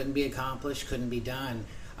something couldn't be accomplished, couldn't be done,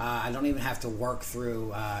 I don't even have to work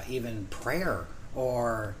through even prayer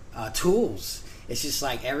or tools. It's just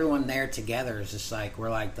like everyone there together is just like, we're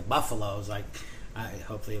like the buffaloes, like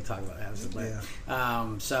hopefully you'll talk about that later.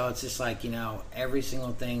 Yeah. So it's just like, every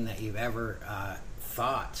single thing that you've ever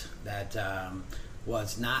thought that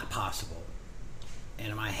was not possible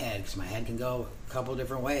in my head, because my head can go a couple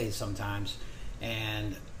different ways sometimes,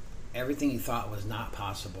 and everything you thought was not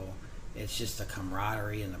possible, it's just the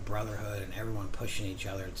camaraderie and the brotherhood and everyone pushing each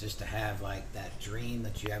other. It's just to have like that dream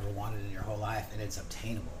that you ever wanted in your whole life, and it's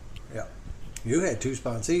obtainable. Yeah. You had 2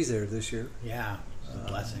 sponsees there this year. Yeah, it's a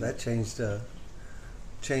blessing. That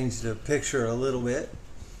changed the picture a little bit.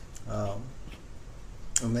 I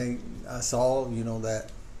saw,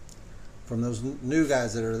 that from those new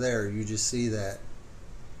guys that are there, you just see that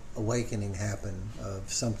awakening happen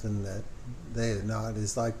of something that they had not.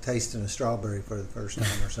 It's like tasting a strawberry for the first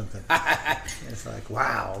time or something. It's like,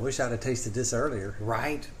 wow, I wish I'd have tasted this earlier.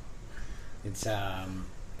 Right. It's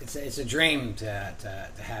a dream to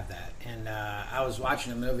have that. And I was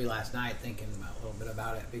watching a movie last night, thinking a little bit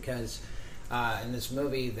about it, because in this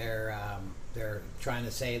movie they're trying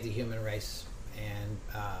to save the human race, and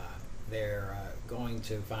they're going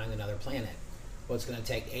to find another planet. Well, it's going to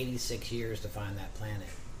take 86 years to find that planet,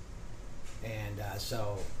 and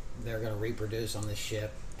so they're going to reproduce on this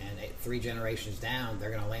ship, and 3 generations down they're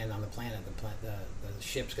going to land on the planet. The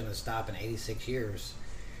ship's going to stop in 86 years.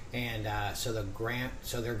 And so their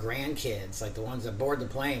grandkids, like the ones that board the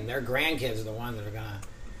plane, their grandkids are the ones that are gonna.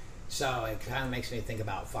 So it kind of makes me think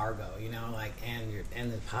about Fargo,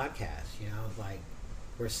 and the podcast, like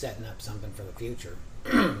we're setting up something for the future.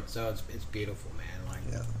 So it's beautiful, man.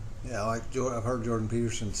 Yeah. Like I've heard Jordan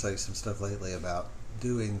Peterson say some stuff lately about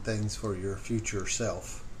doing things for your future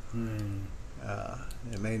self.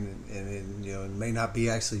 It may not be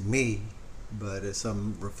actually me, but it's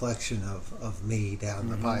some reflection of me down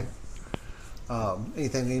the pipe.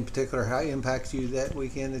 Anything in particular, how it impacts you that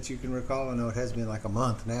weekend that you can recall? I know it has been like a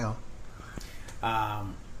month now.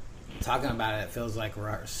 Talking about it, it feels like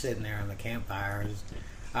we're sitting there on the campfire.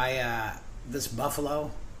 This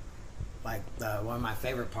buffalo, like one of my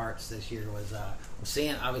favorite parts this year was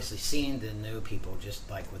seeing the new people just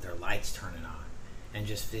like with their lights turning on and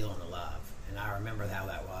just feeling the love. And I remember how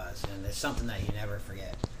that was, and it's something that you never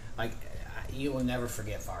forget. Like, you will never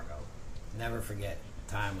forget Fargo. Never forget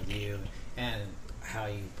time with you and how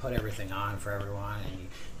you put everything on for everyone, and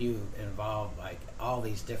you involve like all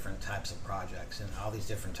these different types of projects and all these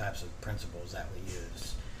different types of principles that we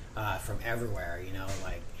use from everywhere.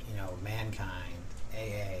 Mankind,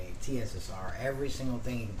 AA, TSSR, every single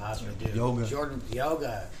thing you can possibly do. Yoga. Jordan,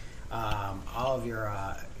 yoga, all of your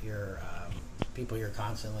people you're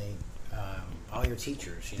constantly, all your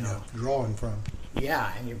teachers, you know. Yeah, drawing from.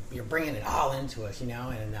 Yeah, and you're bringing it all into us, you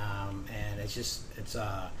know, and it's just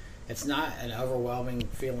it's not an overwhelming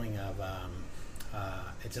feeling of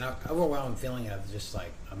it's an overwhelming feeling of just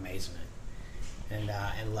like amazement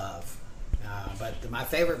and love. But my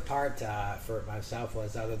favorite part for myself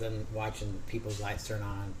was, other than watching people's lights turn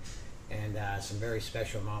on, and some very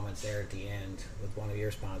special moments there at the end with one of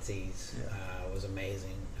your sponsees, was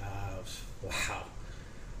amazing. Wow.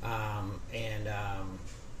 I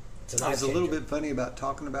was a little bit funny about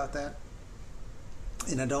talking about that,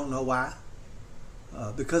 and I don't know why,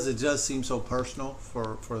 because it does seem so personal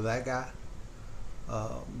for that guy.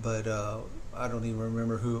 But I don't even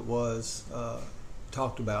remember who it was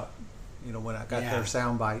talked about. You know, when I got their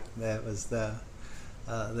soundbite, that was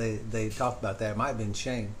they talked about that. It might have been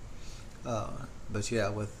Shane, but yeah,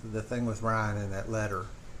 with the thing with Ryan and that letter,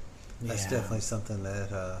 that's definitely something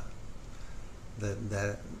that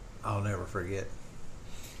that I'll never forget.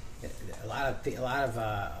 A lot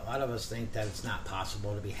of us think that it's not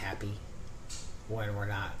possible to be happy when we're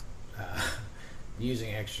not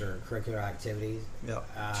using extracurricular activities. Yeah.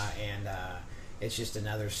 And it's just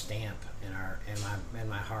another stamp in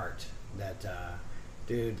my heart that,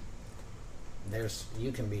 dude,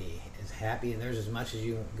 you can be as happy, and there's as much as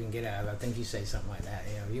you can get out of it. I think you say something like that.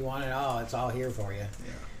 You know, you want it all, it's all here for you. Yeah.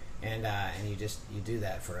 And you do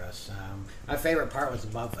that for us. My favorite part was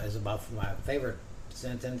my favorite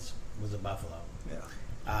sentence was a buffalo.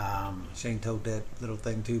 Yeah. Shane told that little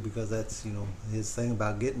thing too, because that's, you know, his thing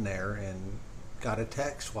about getting there, and got a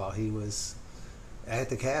text while he was at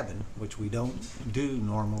the cabin, which we don't do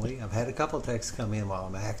normally. I've had a couple of texts come in while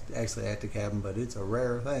I'm actually at the cabin, but it's a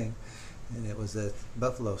rare thing. And it was a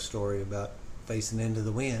buffalo story about facing into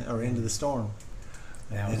the wind or into the storm.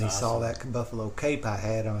 And he saw that buffalo cape I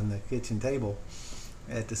had on the kitchen table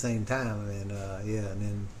at the same time, and and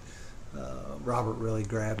then Robert really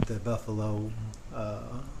grabbed the buffalo,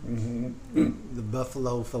 the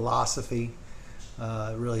buffalo philosophy.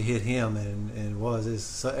 Really hit him, and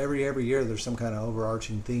so every year there's some kind of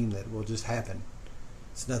overarching theme that will just happen.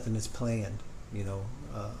 It's nothing that's planned, you know.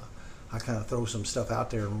 I kind of throw some stuff out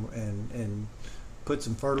there and put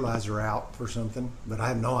some fertilizer out for something, but I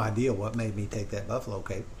have no idea what made me take that buffalo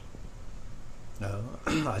cape.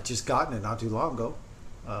 I just gotten it not too long ago.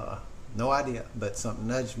 No idea, but something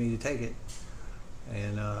nudged me to take it,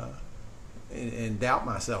 and doubt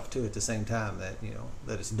myself too at the same time, that, you know,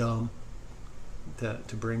 that it's dumb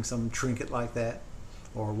to bring some trinket like that,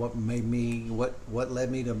 or what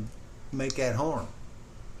led me to make that horn.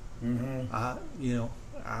 I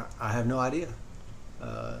have no idea.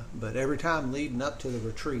 But every time leading up to the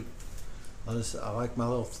retreat, I like my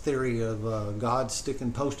little theory of God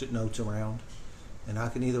sticking Post-it notes around, and I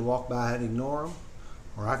can either walk by and ignore them,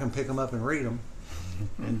 or I can pick them up and read them.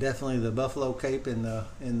 And definitely the buffalo cape in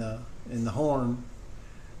the horn,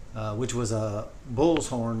 which was a bull's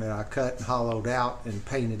horn that I cut and hollowed out and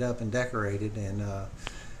painted up and decorated, and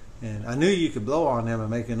I knew you could blow on them and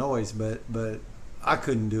make a noise, but I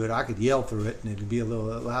couldn't do it. I could yell through it and it'd be a little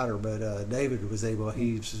louder, but David was able.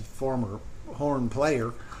 He's a former horn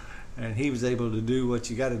player, and he was able to do what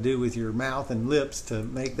you got to do with your mouth and lips to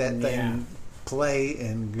make that thing play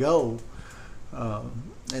and go.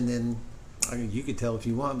 And then you could tell if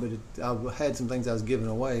you want, but I had some things I was giving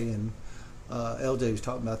away, and LJ was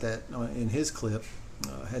talking about that in his clip.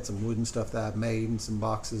 Had some wooden stuff that I've made and some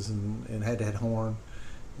boxes, and had that horn,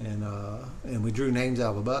 and we drew names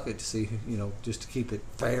out of a bucket to see, you know, just to keep it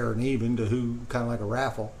fair and even to who, kind of like a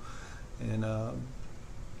raffle, and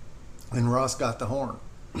Ross got the horn,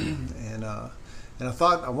 and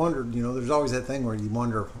I wondered, you know, there's always that thing where you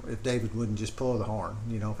wonder if David wouldn't just pull the horn,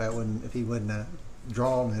 you know, if he wouldn't have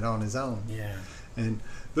drawn it on his own. Yeah. And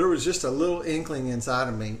there was just a little inkling inside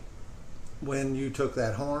of me when you took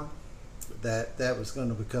that horn that was going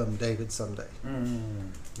to become David someday.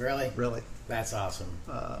 Really? Really. That's awesome.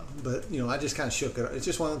 But, you know, I just kind of shook it. It's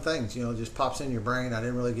just one of the things, you know, just pops in your brain. I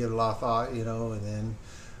didn't really give it a lot of thought, you know, and then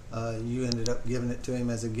you ended up giving it to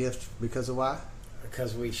him as a gift because of why?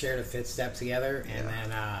 Because we shared a fifth step together, and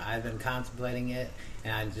then I've been contemplating it,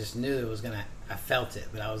 and I just knew it was I felt it,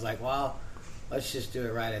 but I was like, well, let's just do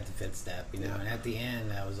it right at the fifth step, you know. And at the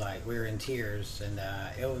end, I was like, we were in tears, and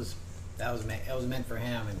it was meant for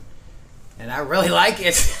him, and I really like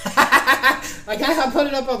it. Like, I put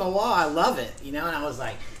it up on the wall. I love it, you know. And I was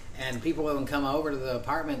like, and people would come over to the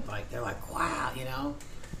apartment, like, they're like, wow, you know.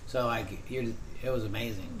 So like, it was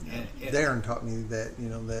amazing. And Darren taught me that, you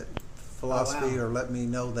know, that philosophy, or let me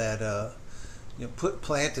know that,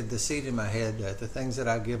 planted the seed in my head that the things that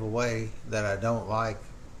I give away that I don't like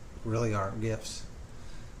really aren't gifts.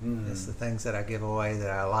 It's the things that I give away that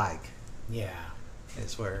I like. Yeah.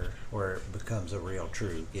 It's where it becomes a real,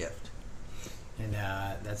 true gift. And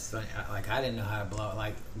that's funny. Like, I didn't know how to blow.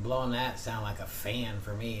 Like, blowing that sounded like a fan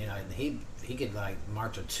for me. You know, he could like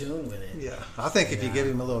march a tune with it. Yeah, I think if you give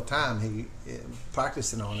him a little time, he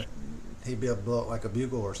practicing on it, he'd be able to blow it like a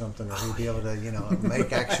bugle or something, or he'd be able to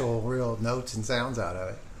make actual real notes and sounds out of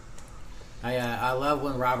it. I love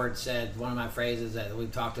when Robert said one of my phrases that we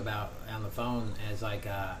talked about on the phone as like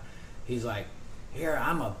he's like, "Here,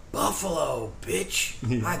 I'm a buffalo, bitch.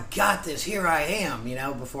 Yeah. I got this. Here I am."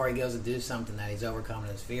 Before he goes to do something that he's overcoming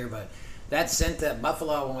his fear. But that sent that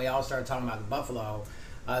buffalo when we all started talking about the buffalo.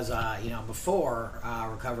 As before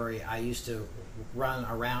recovery, I used to run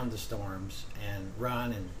around the storms and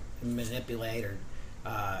run and manipulate or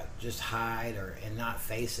just hide and not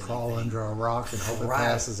face anything. Crawl under a rock and hope it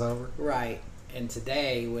passes over. Right. And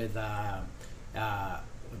today with the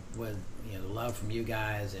love from you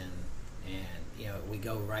guys and we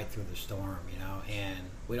go right through the storm, and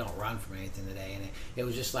we don't run from anything today. And it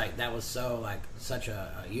was just like, that was so like such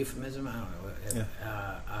a euphemism, I don't know,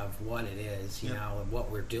 of what it is, and what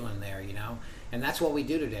we're doing there, and that's what we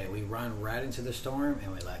do today. We run right into the storm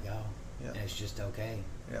and we let go. Yeah. And it's just okay.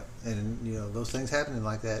 Yeah. And those things happening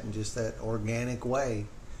like that in just that organic way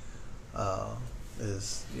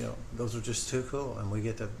is those are just too cool, and we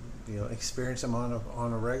get to experience them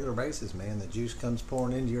on a regular basis, man. The juice comes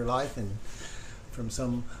pouring into your life, and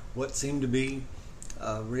from what seemed to be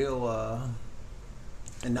a real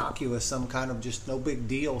innocuous, some kind of just no big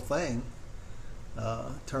deal thing,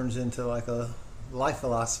 turns into like a life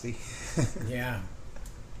philosophy. Yeah.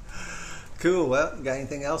 Cool. Well, got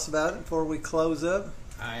anything else about it before we close up?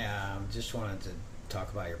 I just wanted to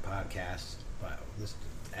talk about your podcast, but just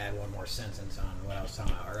add one more sentence on what I was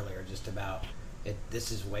talking about earlier, just about it.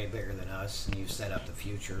 This is way bigger than us, and you've set up the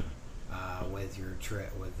future with your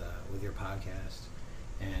trip, with your podcast,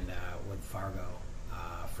 and with Fargo.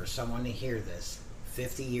 For someone to hear this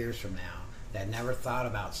 50 years from now that never thought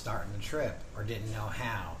about starting a trip or didn't know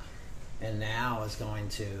how, and now is going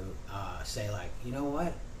to say like, you know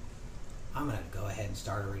what? I'm going to go ahead and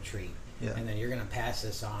start a retreat. Yeah. And then you're going to pass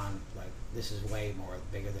this on. Like, this is way more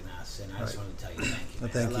bigger than us. And I just want to tell you thank you, man.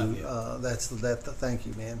 Thank I love you. Thank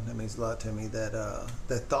you, man. That means a lot to me. That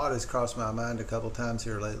thought has crossed my mind a couple times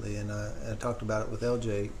here lately, and I talked about it with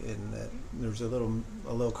LJ. And there's a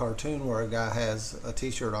little cartoon where a guy has a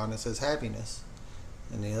T-shirt on that says happiness,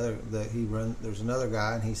 and there's another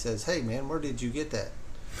guy, and he says, "Hey, man, where did you get that?"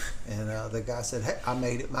 And the guy said, "Hey, I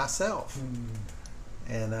made it myself."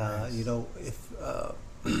 And nice.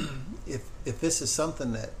 If this is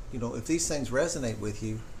something that if these things resonate with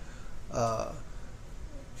you,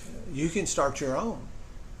 you can start your own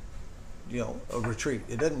a retreat.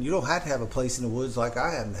 You don't have to have a place in the woods like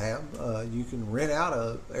I happen to have. You can rent out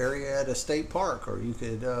a area at a state park, or you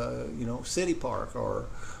could city park, or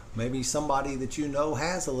maybe somebody that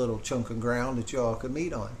has a little chunk of ground that y'all could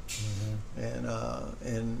meet on.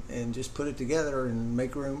 And just put it together and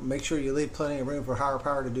make sure you leave plenty of room for higher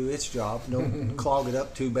power to do its job. Don't clog it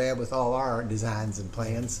up too bad with all our designs and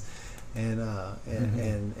plans. And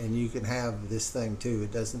you can have this thing too.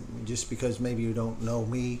 It doesn't, just because maybe you don't know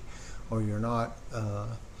me or you're not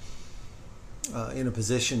in a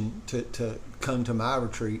position to come to my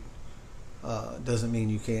retreat, doesn't mean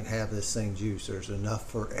you can't have this same juice. There's enough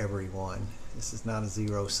for everyone. This is not a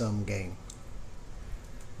zero-sum game.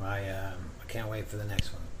 I can't wait for the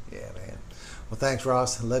next one. Yeah, man. Well, thanks,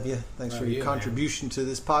 Ross. I love you. Thanks for your contribution to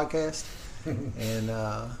this podcast. And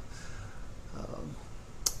I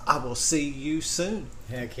will see you soon.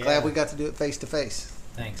 Heck yeah. Glad we got to do it face to face.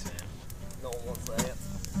 Thanks, man. No one wants that.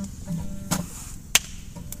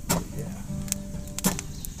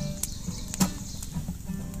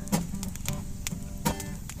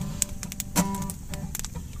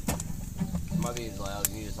 Am I being loud?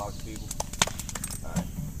 You need to talk to people? Alright.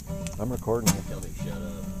 I'm recording it. Tell me to shut up.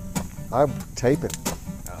 I'm taping.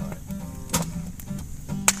 Alright.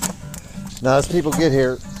 Now, as people get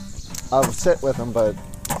here, I'll sit with them, but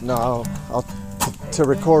no, to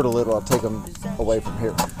record a little, I'll take them away from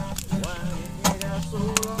here. Bring them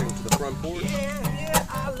to the front porch. Yeah,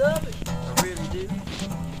 I love it. I really do.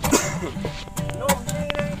 No,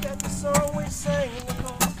 Jane ain't got the song we sang in the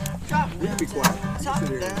car. Drop it down, be quiet. top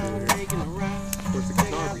it down, making it right. Of course, the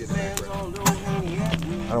guitar be in the background.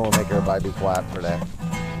 I don't want to make everybody be quiet for that.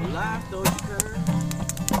 Life throws you curve,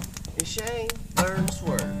 and Shane learned to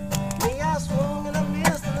swerve. Me, I swung and I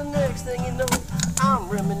missed, and the next thing you know, I'm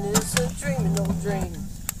reminiscing, dreaming no dreams.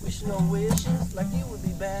 Wish no wishes like you would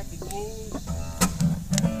be back again.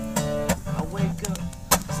 I wake up,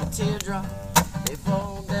 it's a teardrop, they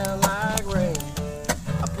fall down like rain.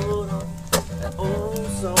 I put on that old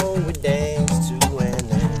song we danced to and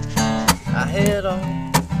then I head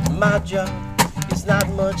on my job. It's not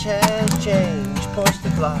much has changed. Punch the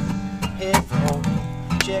clock, head for home,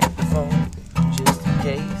 check the phone, just in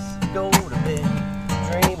case. Go to bed,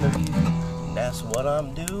 dream of you, and that's what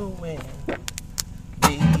I'm doing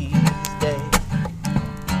these days.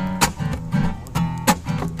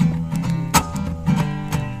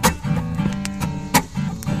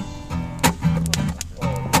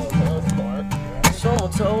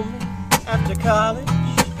 Someone told me after college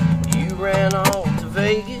you ran off to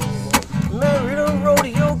Vegas, married a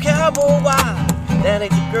rodeo cowboy wife. That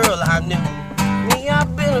ain't the girl I knew. Me,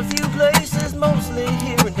 I've been a few places, mostly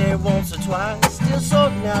here and there once or twice. Still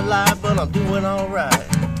sorting out life, but I'm doing alright.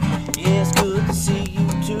 Yeah, it's good to see you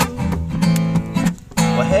too.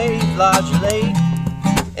 Well, hey, flies are late,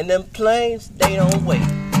 and them planes, they don't wait.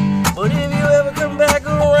 But if you ever come back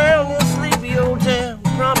around this sleepy old town,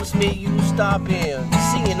 promise me you'll stop in,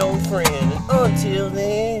 see an old friend. And until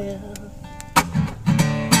then,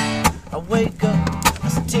 I wake up,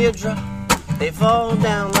 it's a teardrop, they fall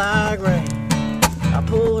down like rain. I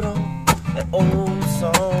put on that old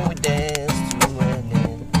song we danced to and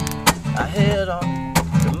then I head on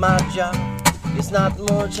to my job. It's not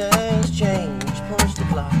much has changed. Punch the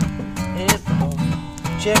clock, head for home,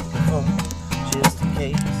 check the phone, just in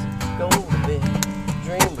case. Go to bed,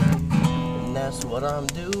 dream of you, and that's what I'm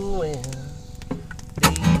doing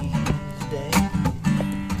these days.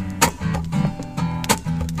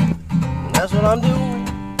 And that's what I'm doing.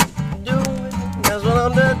 That's what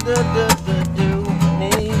I'm doing.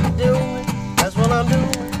 That's what I'm doing.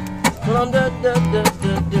 What I'm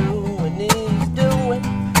doing. He's doing.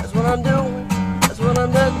 That's what I'm doing. That's what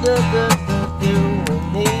I'm doing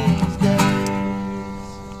these days.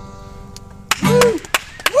 Woo!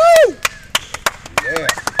 Woo! Yeah.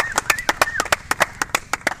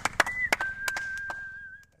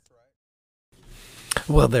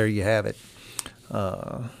 Well, there you have it.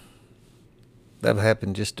 That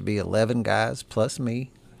happened just to be 11 guys plus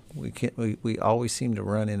me. We always seem to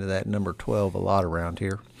run into that number 12 a lot around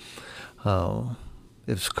here.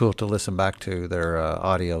 It's cool to listen back to their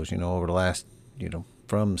audios, over the last,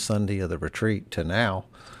 from Sunday of the retreat to now.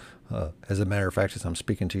 As a matter of fact, as I'm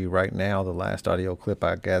speaking to you right now, the last audio clip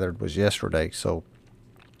I gathered was yesterday. So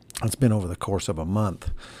it's been over the course of a month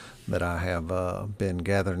that I have been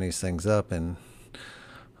gathering these things up, and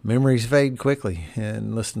memories fade quickly,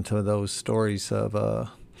 and listen to those stories of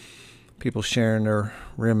people sharing their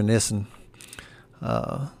reminiscing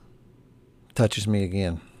touches me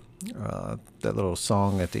again. That little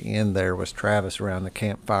song at the end there was Travis around the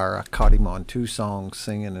campfire. I caught him on 2 songs,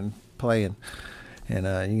 singing and playing, and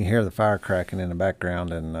you can hear the fire cracking in the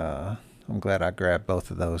background, and I'm glad I grabbed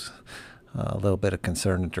both of those. A little bit of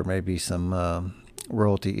concern that there may be some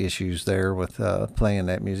royalty issues there with playing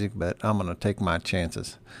that music, but I'm going to take my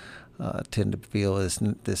chances. Tend to feel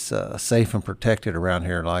this safe and protected around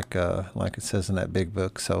here, like it says in that big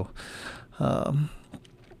book. So I'm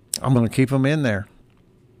going to keep them in there.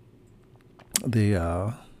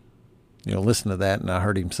 Listen to that, and I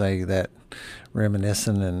heard him say that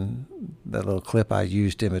reminiscing, and that little clip I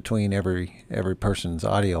used in between every person's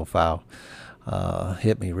audio file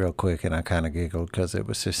hit me real quick, and I kind of giggled because it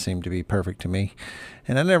was just seemed to be perfect to me.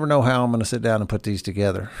 And I never know how I'm going to sit down and put these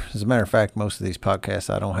together. As a matter of fact, most of these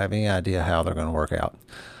podcasts, I don't have any idea how they're going to work out.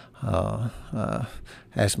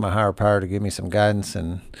 Ask my higher power to give me some guidance,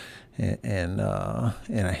 and I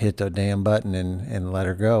hit the damn button and let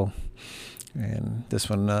her go. And this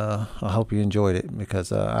one, I hope you enjoyed it,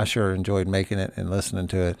 because I sure enjoyed making it and listening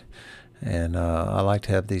to it. And I like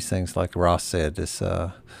to have these things, like Ross said, this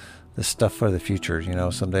stuff for the future.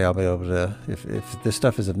 Someday I'll be able to, if this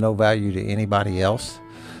stuff is of no value to anybody else,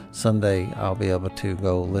 someday I'll be able to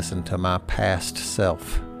go listen to my past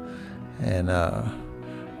self and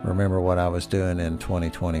remember what I was doing in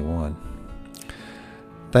 2021.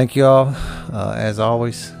 Thank you all. As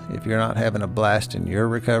always, if you're not having a blast in your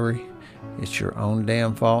recovery, it's your own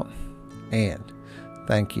damn fault. And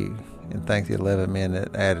thank you. And thank the 11 men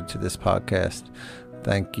that added to this podcast.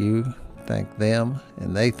 Thank you. Thank them,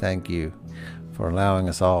 and they thank you for allowing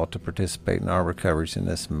us all to participate in our recoveries in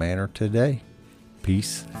this manner today.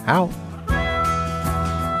 Peace out.